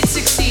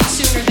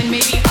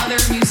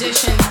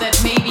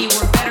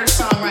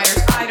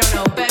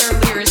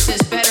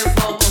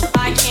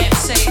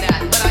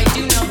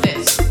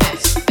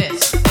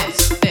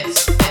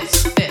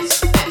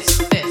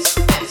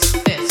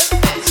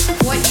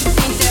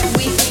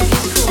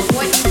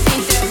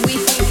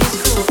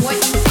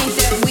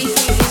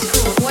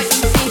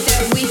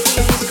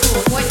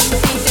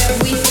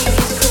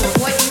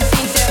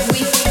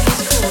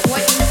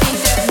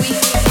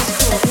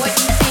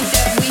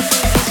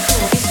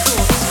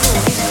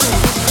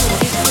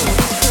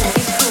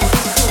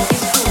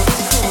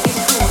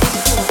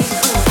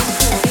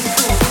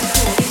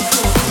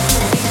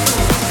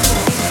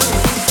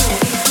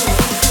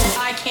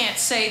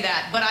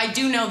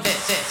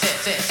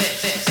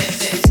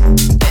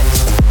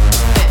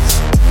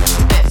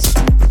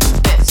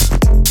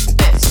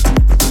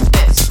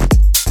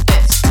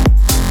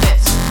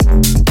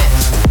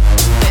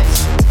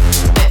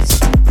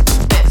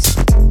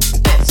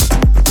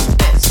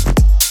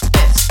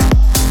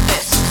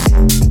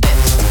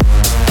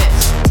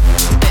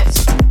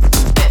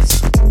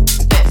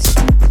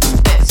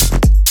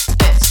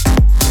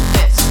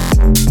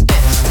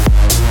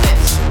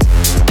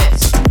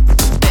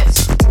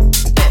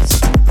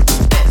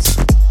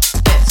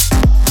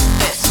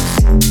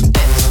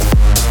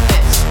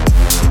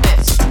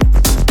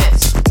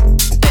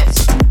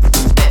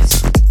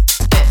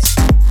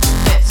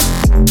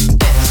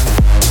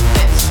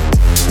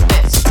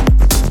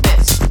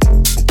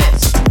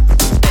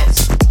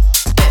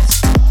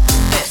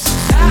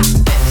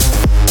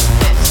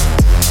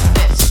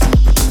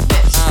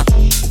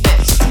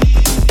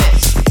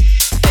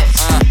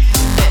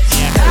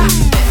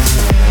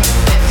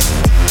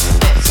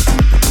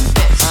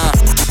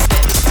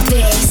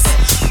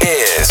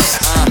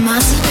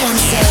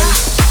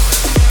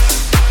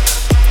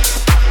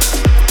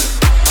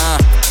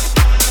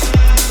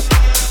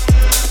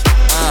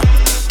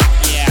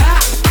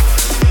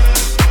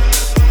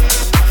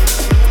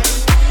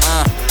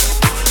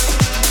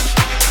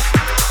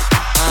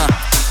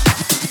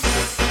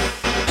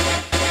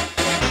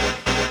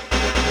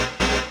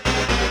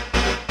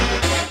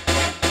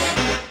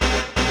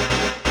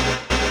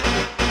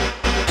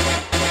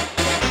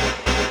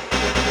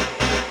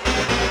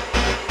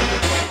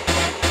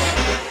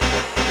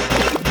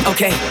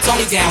Okay.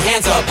 Tony down,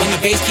 hands up. When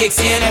the bass kicks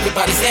in,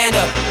 everybody stand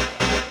up.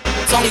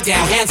 Tony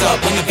down, hands up.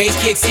 When the bass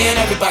kicks in,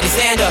 everybody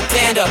stand up,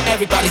 stand up.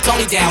 Everybody,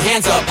 Tony down,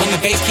 hands up. When the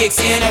bass kicks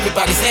in,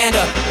 everybody stand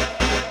up.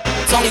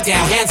 Tony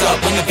down, hands up.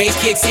 When the bass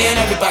kicks in,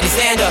 everybody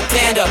stand up,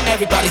 stand up.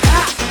 Everybody,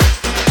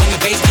 when the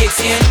bass kicks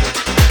in,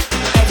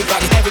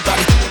 everybody.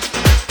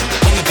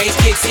 When the bass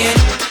kicks in,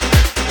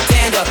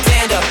 stand up,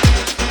 stand up.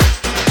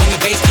 When the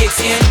bass kicks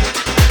in,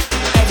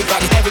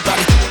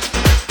 everybody.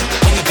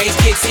 When the bass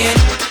kicks in,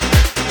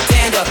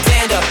 stand up,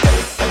 stand up.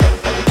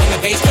 When the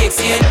bass kicks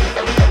in,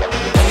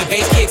 when the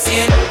bass kicks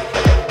in,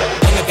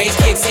 when the bass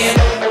kicks in,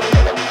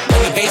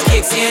 when the bass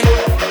kicks in,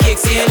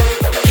 kicks in,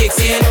 kicks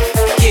in,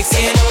 kicks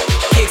in,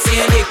 kicks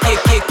in,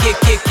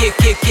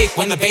 kick.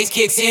 When the bass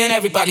kicks in,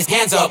 everybody's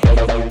hands up.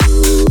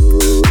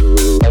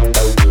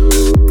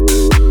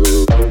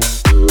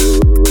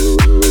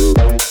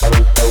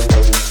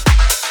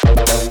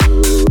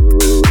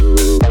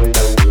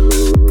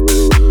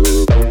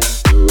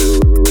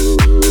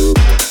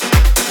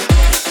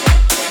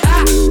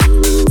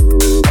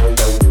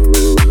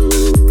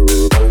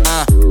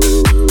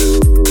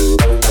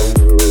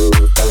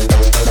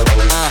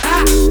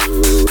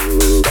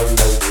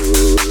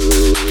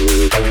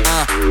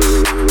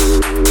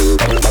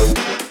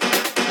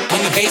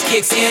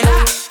 Kicks in.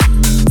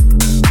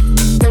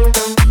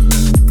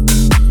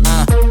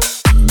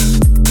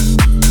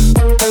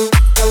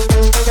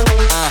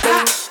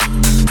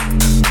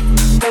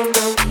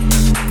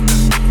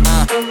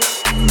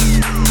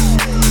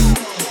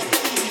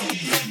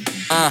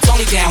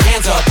 Tony down,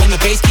 hands up. When the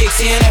bass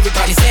kicks in,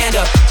 everybody stand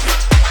up.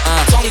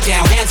 Tony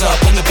down, hands up.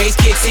 When the bass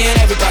kicks in,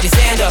 everybody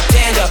stand up,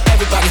 stand up.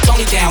 Everybody,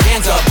 Tony down,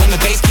 hands up. When the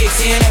bass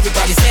kicks in,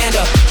 everybody stand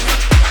up.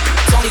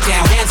 Tony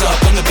down, hands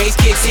up. When the bass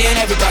kicks in,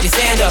 everybody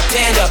stand up,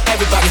 stand up.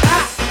 Everybody,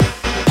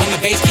 when the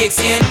bass kicks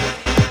in,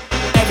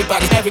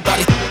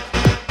 everybody.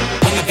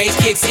 When the bass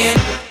kicks in,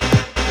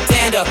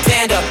 stand up,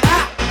 stand up.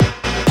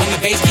 When the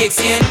bass kicks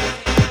in,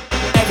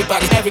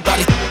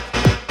 everybody.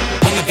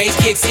 When the bass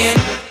kicks in,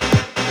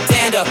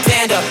 stand up,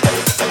 stand up.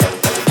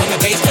 When the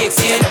bass kicks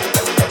in,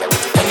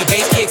 when the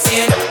bass kicks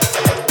in,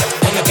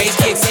 when the bass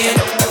kicks in,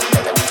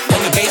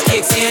 when the bass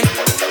kicks in,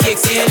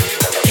 kicks in,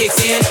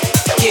 kicks in,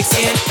 kicks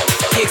in.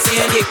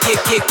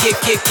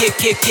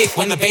 Kicks in, kick.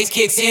 When the bass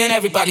kicks in,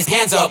 everybody's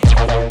hands up.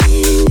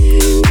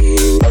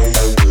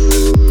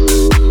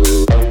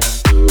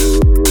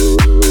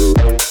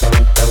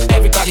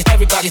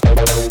 Everybody.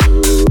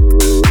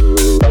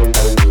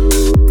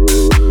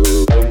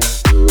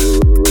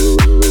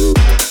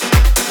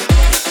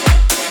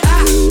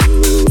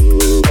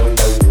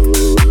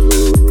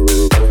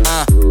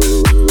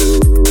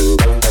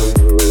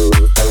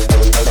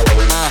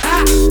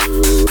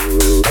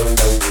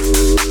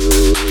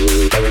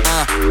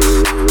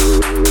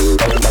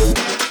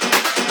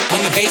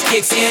 When the bass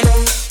kicks in,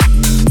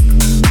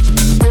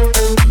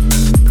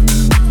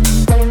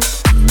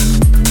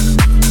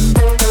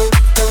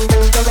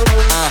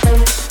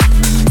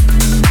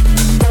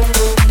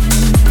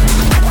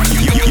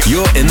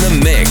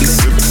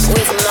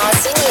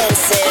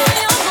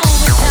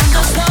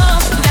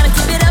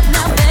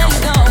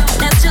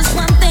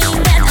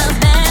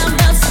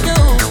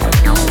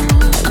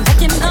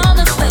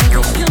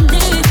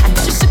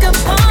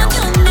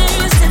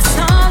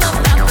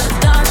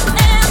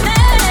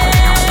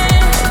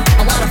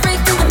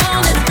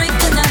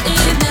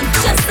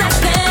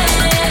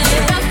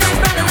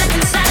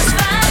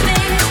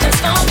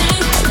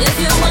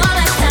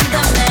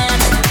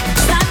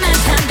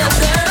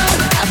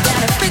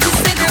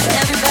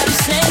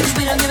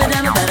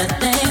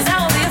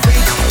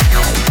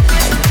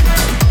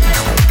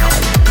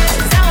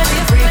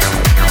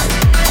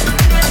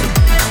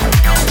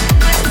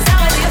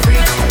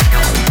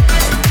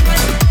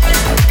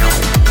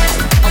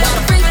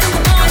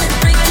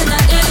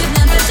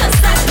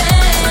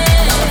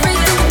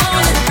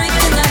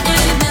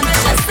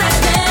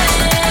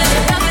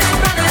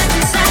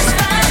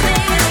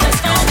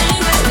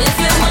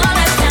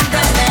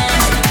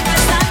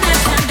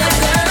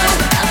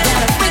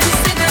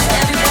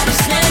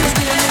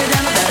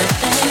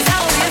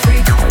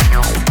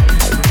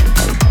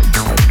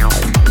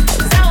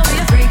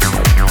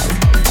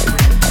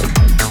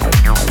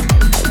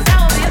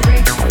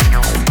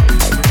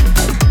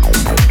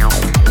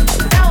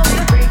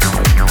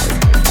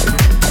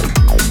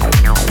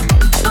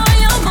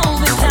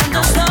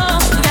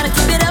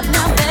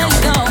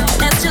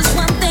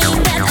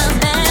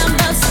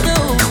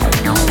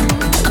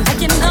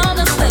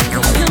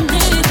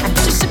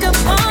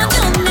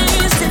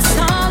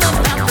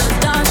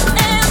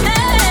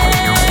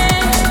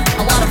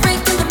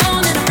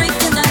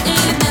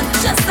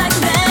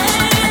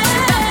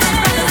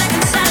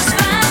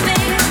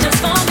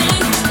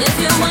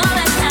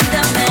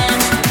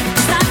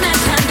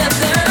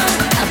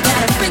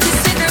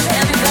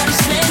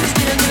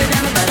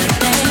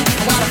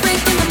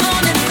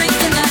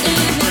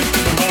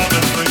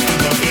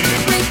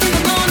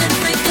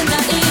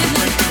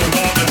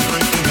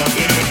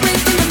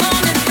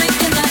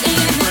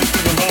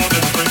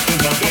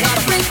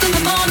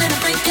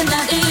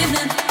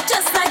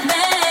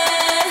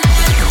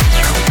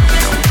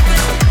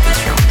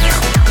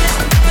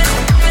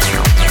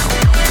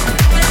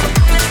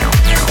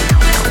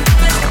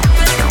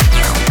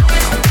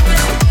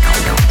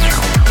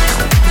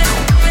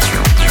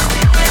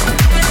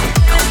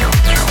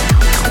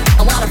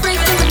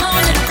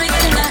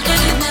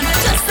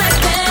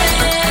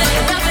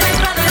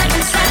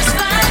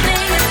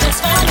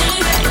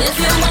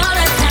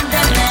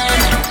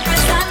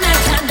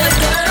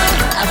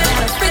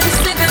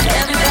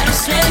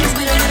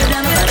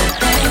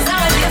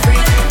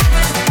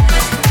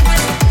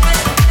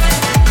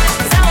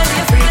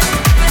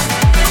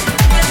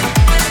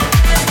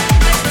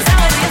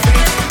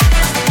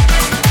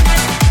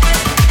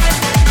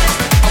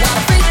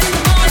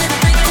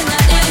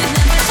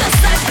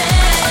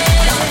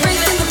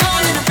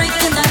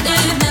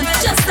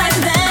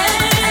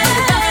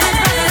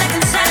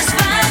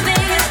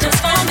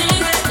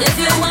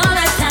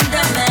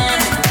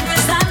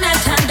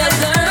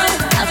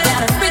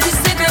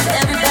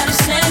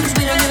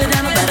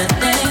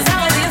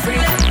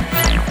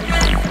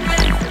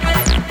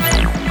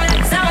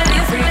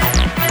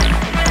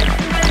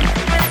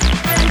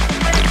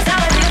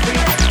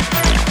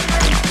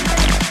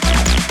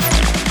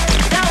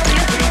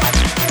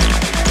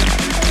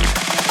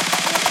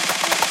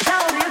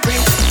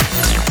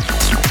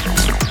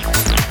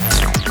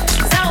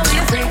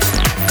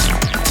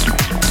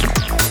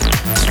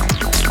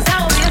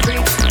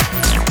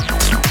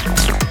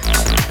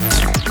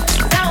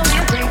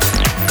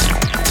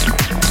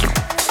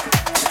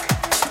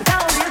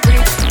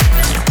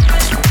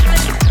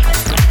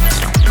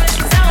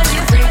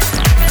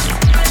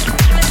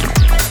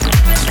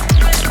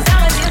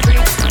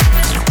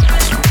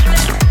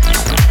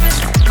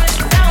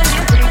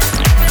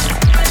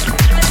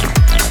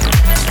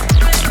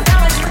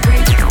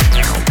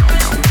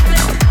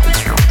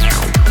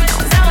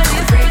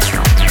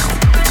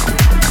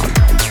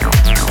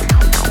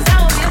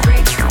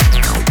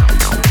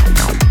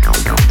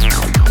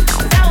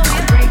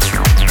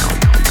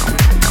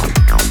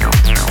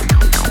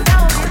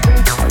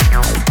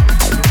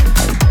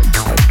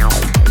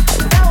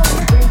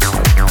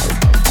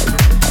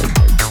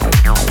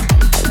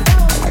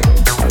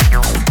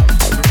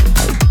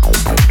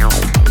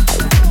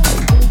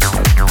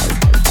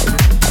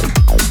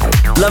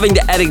 Loving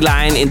the attic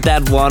line in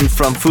that one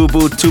from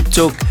Fubu, Tuk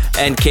Tuk,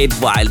 and Kate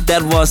Wild.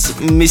 That was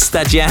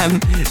Mr. Jam,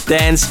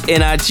 Dance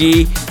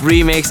NRG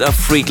remix of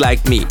Freak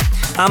Like Me.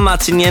 I'm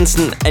Martin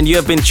Jensen, and you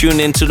have been tuned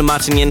in to the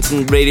Martin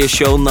Jensen Radio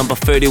Show number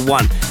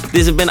 31.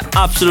 This has been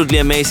absolutely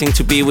amazing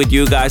to be with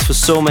you guys for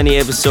so many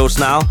episodes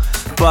now,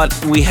 but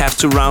we have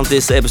to round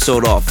this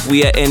episode off.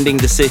 We are ending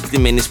the 60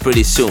 minutes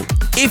pretty soon.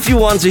 If you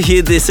want to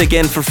hear this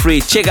again for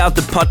free, check out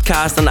the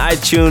podcast on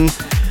iTunes,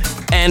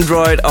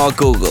 Android or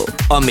Google,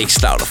 or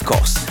Mixcloud of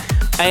course.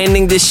 I'm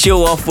ending this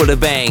show off with a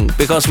bang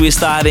because we're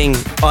starting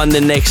on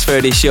the next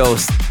 30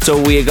 shows,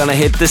 so we're gonna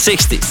hit the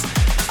 60s.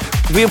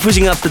 We're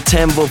pushing up the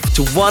tempo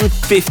to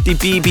 150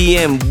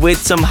 BPM with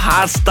some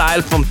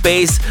hardstyle from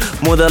Bass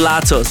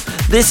Modelatos.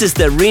 This is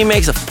the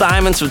remix of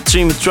Diamonds with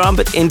Dreamy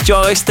Trumpet.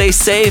 Enjoy, stay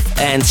safe,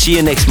 and see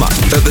you next month.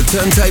 At the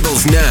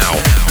turntables now,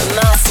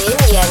 Martin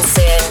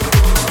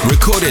Jensen.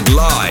 recorded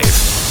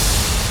live.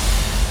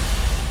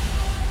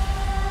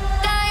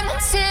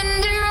 Diamonds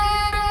in the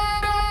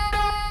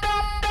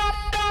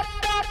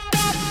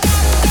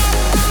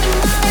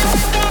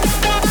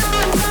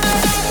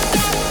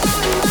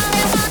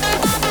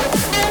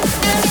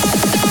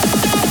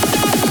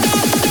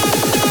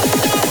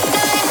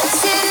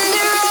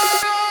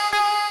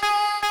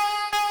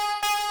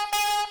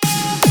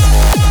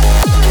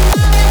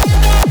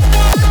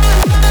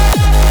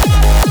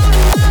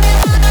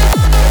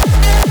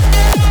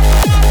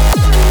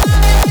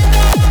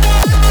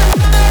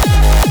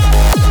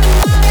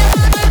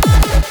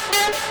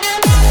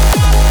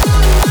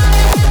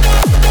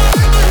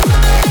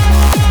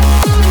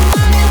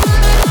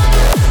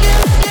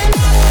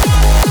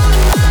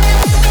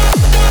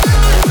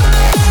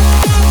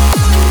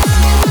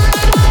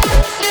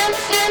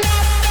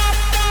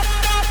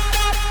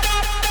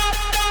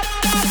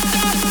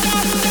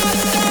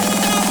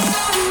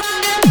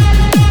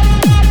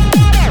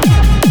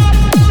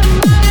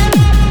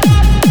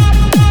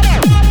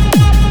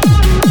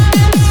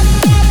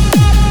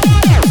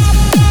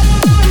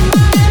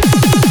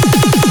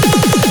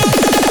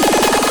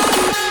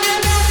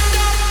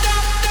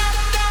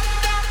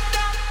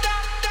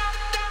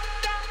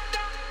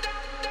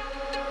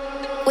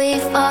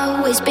We've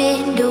always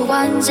been the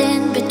ones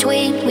in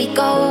between. We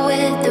go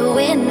with the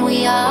wind,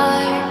 we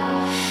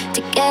are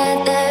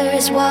together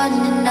as one,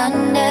 and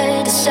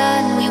under the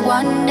sun we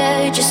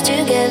wander just to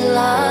get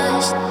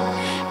lost.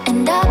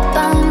 And up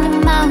on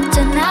the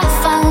mountain I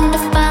found a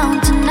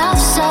fountain of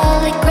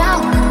solid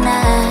ground, and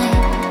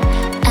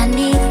I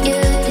need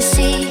you to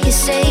see you're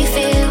safe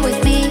here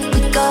with me.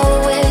 We go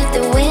with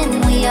the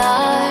wind, we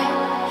are,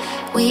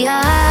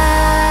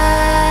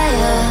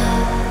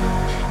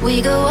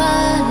 we go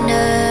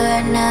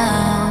under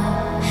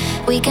now.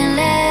 We can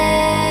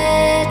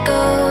let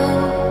go,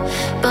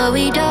 but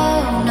we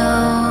don't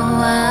know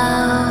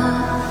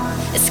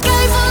how. A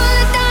sky full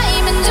of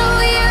diamonds,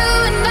 oh you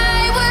and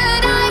I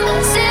were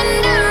diamonds in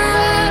the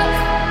rough.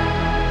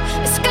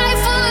 A sky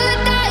full of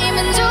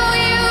diamonds, oh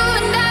you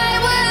and I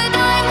were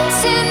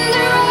diamonds in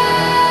the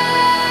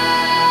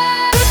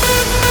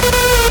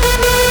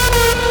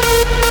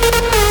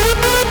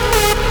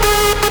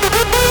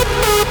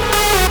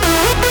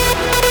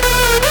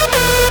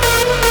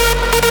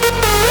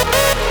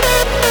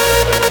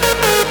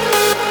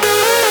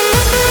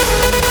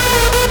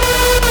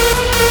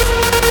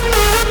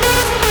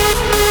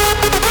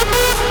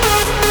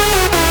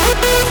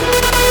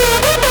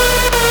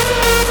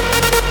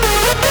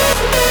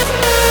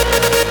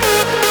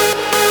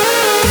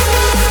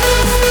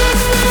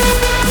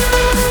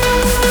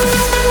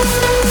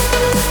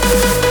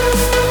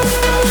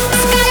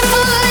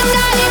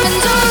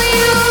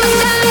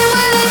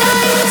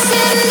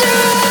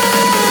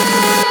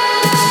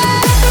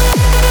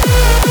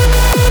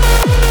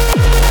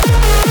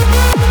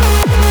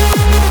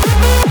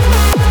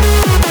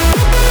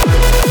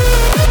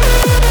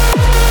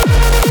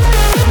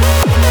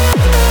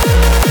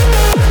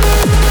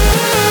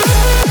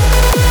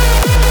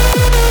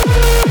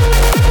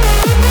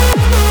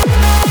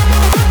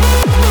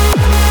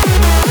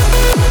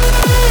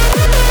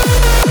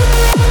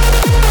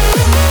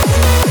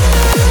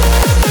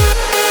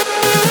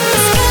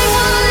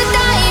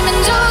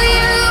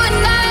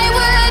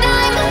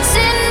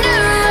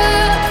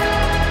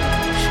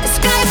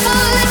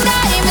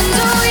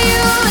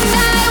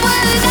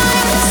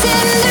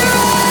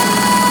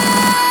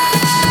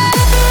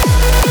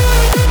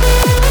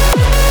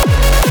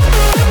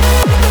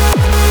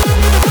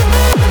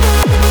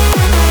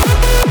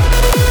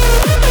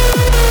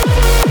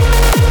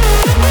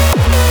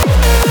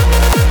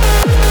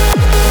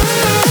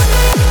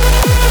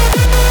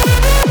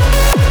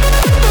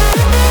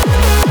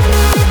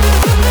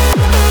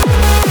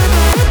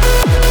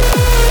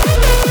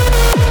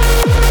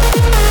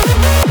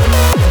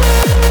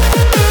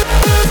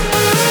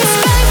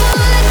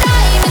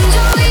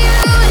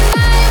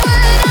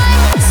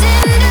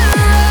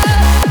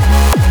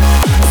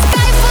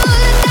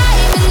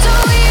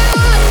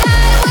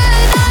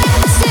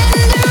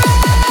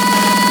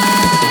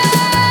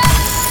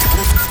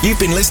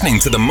been listening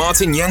to the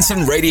Martin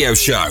Jensen Radio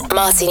Show.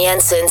 Martin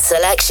Jensen's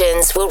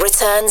selections will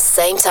return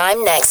same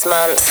time next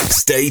month.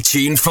 Stay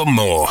tuned for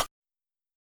more.